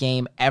final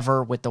game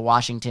ever with the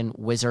Washington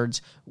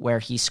Wizards, where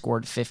he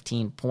scored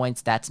 15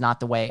 points. That's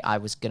not the way I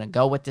was going to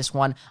go with this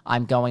one.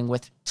 I'm going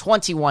with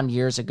 21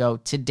 years ago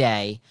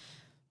today.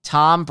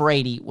 Tom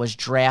Brady was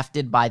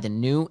drafted by the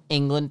New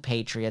England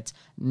Patriots,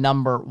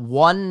 number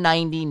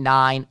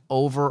 199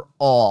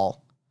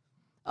 overall.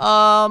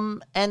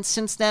 And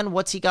since then,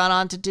 what's he gone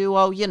on to do?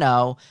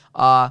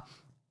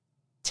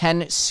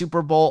 10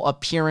 Super Bowl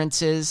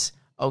appearances,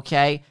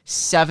 okay,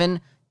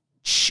 7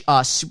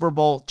 Super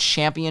Bowl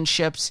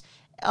championships.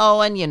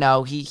 And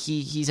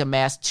he's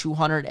amassed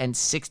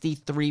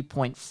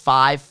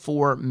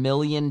 $263.54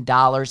 million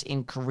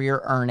in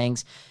career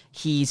earnings.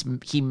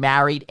 He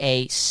married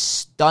a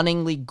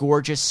stunningly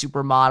gorgeous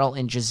supermodel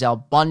in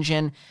Gisele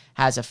Bundchen,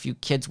 has a few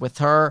kids with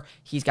her.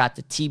 He's got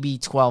the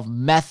TB12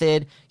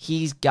 method.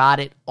 He's got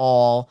it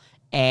all,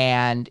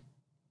 and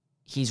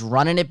he's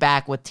running it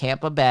back with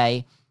Tampa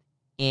Bay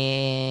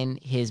in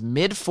his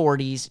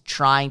mid-40s,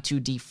 trying to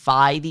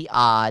defy the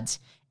odds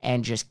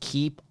and just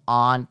keep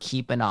on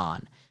keeping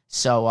on.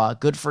 So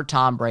good for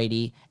Tom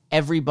Brady.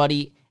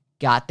 Everybody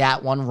got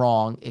that one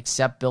wrong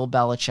except Bill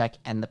Belichick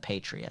and the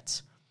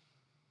Patriots.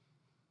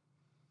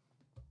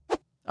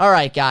 All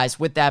right, guys,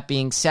 with that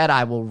being said,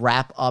 I will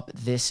wrap up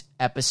this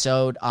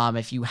episode.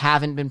 If you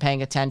haven't been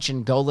paying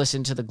attention, go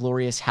listen to the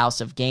Glorious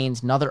House of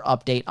Gains. Another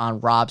update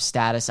on Rob's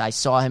status. I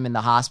saw him in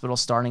the hospital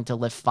starting to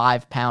lift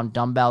 5-pound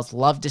dumbbells.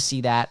 Love to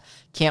see that.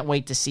 Can't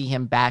wait to see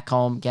him back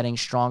home, getting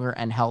stronger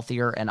and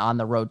healthier and on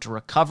the road to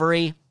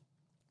recovery.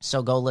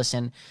 So go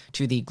listen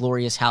to the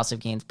Glorious House of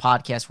Gains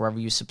podcast wherever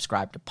you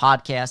subscribe to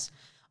podcasts.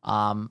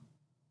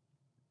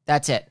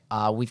 That's it.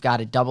 We've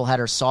got a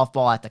doubleheader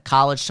softball at the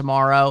college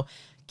tomorrow.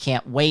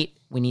 Can't wait.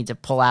 We need to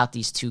pull out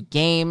these 2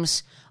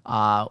 games.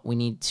 We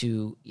need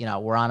to,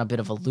 we're on a bit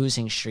of a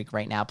losing streak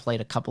right now.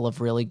 Played a couple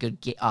of really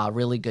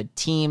good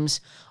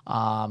teams.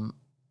 Of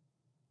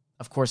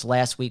course,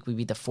 last week we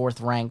beat the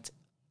 4th ranked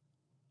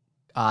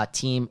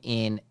team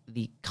in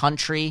the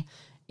country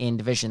in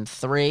Division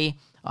 3.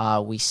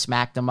 We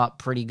smacked them up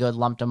pretty good,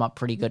 lumped them up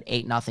pretty good,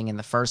 8-0 in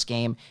the first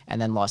game,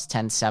 and then lost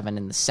 10-7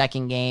 in the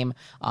second game.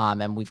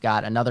 And we've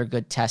got another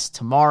good test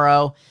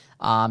tomorrow,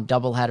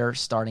 doubleheader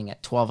starting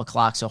at 12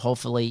 o'clock. So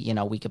hopefully,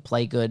 we could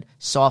play good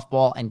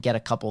softball and get a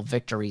couple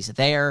victories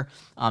there.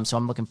 So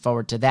I'm looking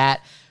forward to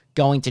that.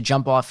 Going to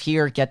jump off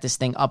here, get this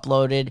thing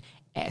uploaded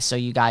so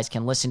you guys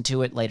can listen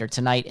to it later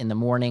tonight, in the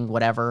morning,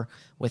 whatever,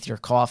 with your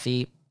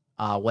coffee,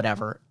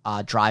 whatever,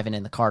 driving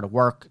in the car to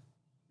work,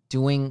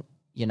 doing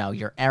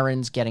your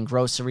errands, getting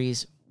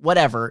groceries,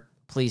 whatever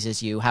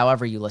pleases you,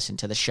 however you listen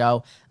to the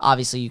show.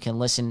 Obviously, you can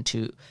listen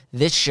to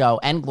this show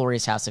and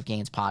Glorious House of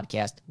Gains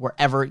podcast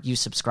wherever you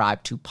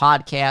subscribe to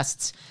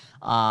podcasts.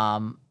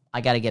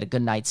 I got to get a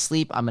good night's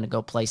sleep. I'm going to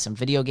go play some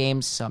video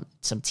games, some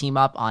team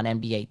up on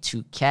NBA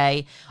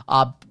 2K.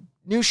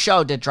 New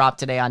show to drop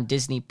today on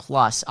Disney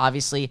Plus.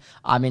 Obviously,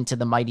 I'm into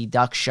the Mighty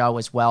Ducks show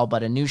as well,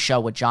 but a new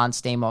show with John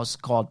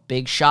Stamos called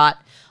Big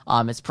Shot.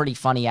 It's pretty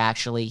funny,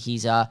 actually.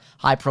 He's a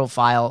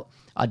high-profile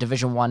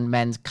Division I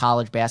men's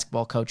college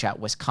basketball coach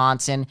at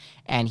Wisconsin,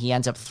 and he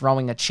ends up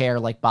throwing a chair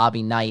like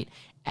Bobby Knight,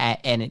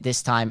 and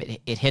this time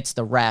it hits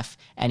the ref,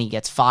 and he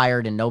gets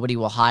fired, and nobody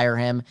will hire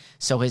him.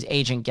 So his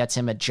agent gets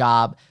him a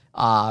job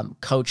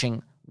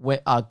coaching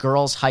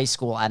girls' high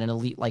school at an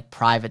elite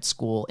private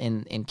school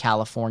in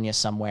California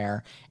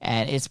somewhere,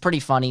 and it's pretty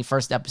funny.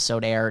 First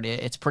episode aired.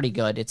 It's pretty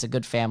good. It's a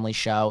good family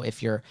show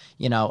if you're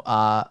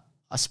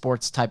a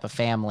sports type of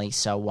family.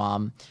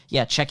 So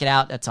yeah, check it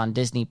out. That's on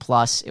Disney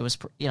Plus. It was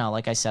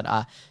like I said,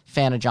 a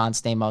fan of John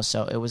Stamos,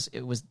 so it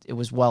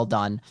was well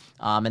done.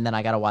 And then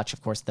I got to watch,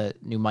 of course, the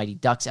new Mighty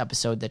Ducks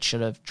episode that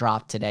should have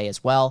dropped today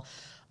as well.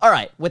 All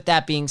right, with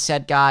that being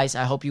said, guys,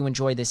 I hope you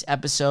enjoyed this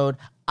episode.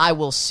 I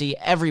will see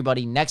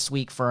everybody next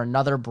week for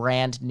another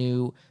brand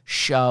new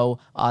show.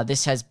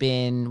 This has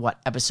been,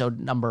 episode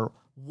number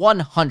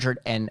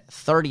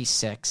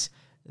 136.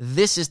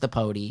 This is the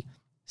Pody,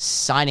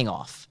 signing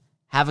off.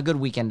 Have a good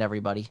weekend,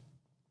 everybody.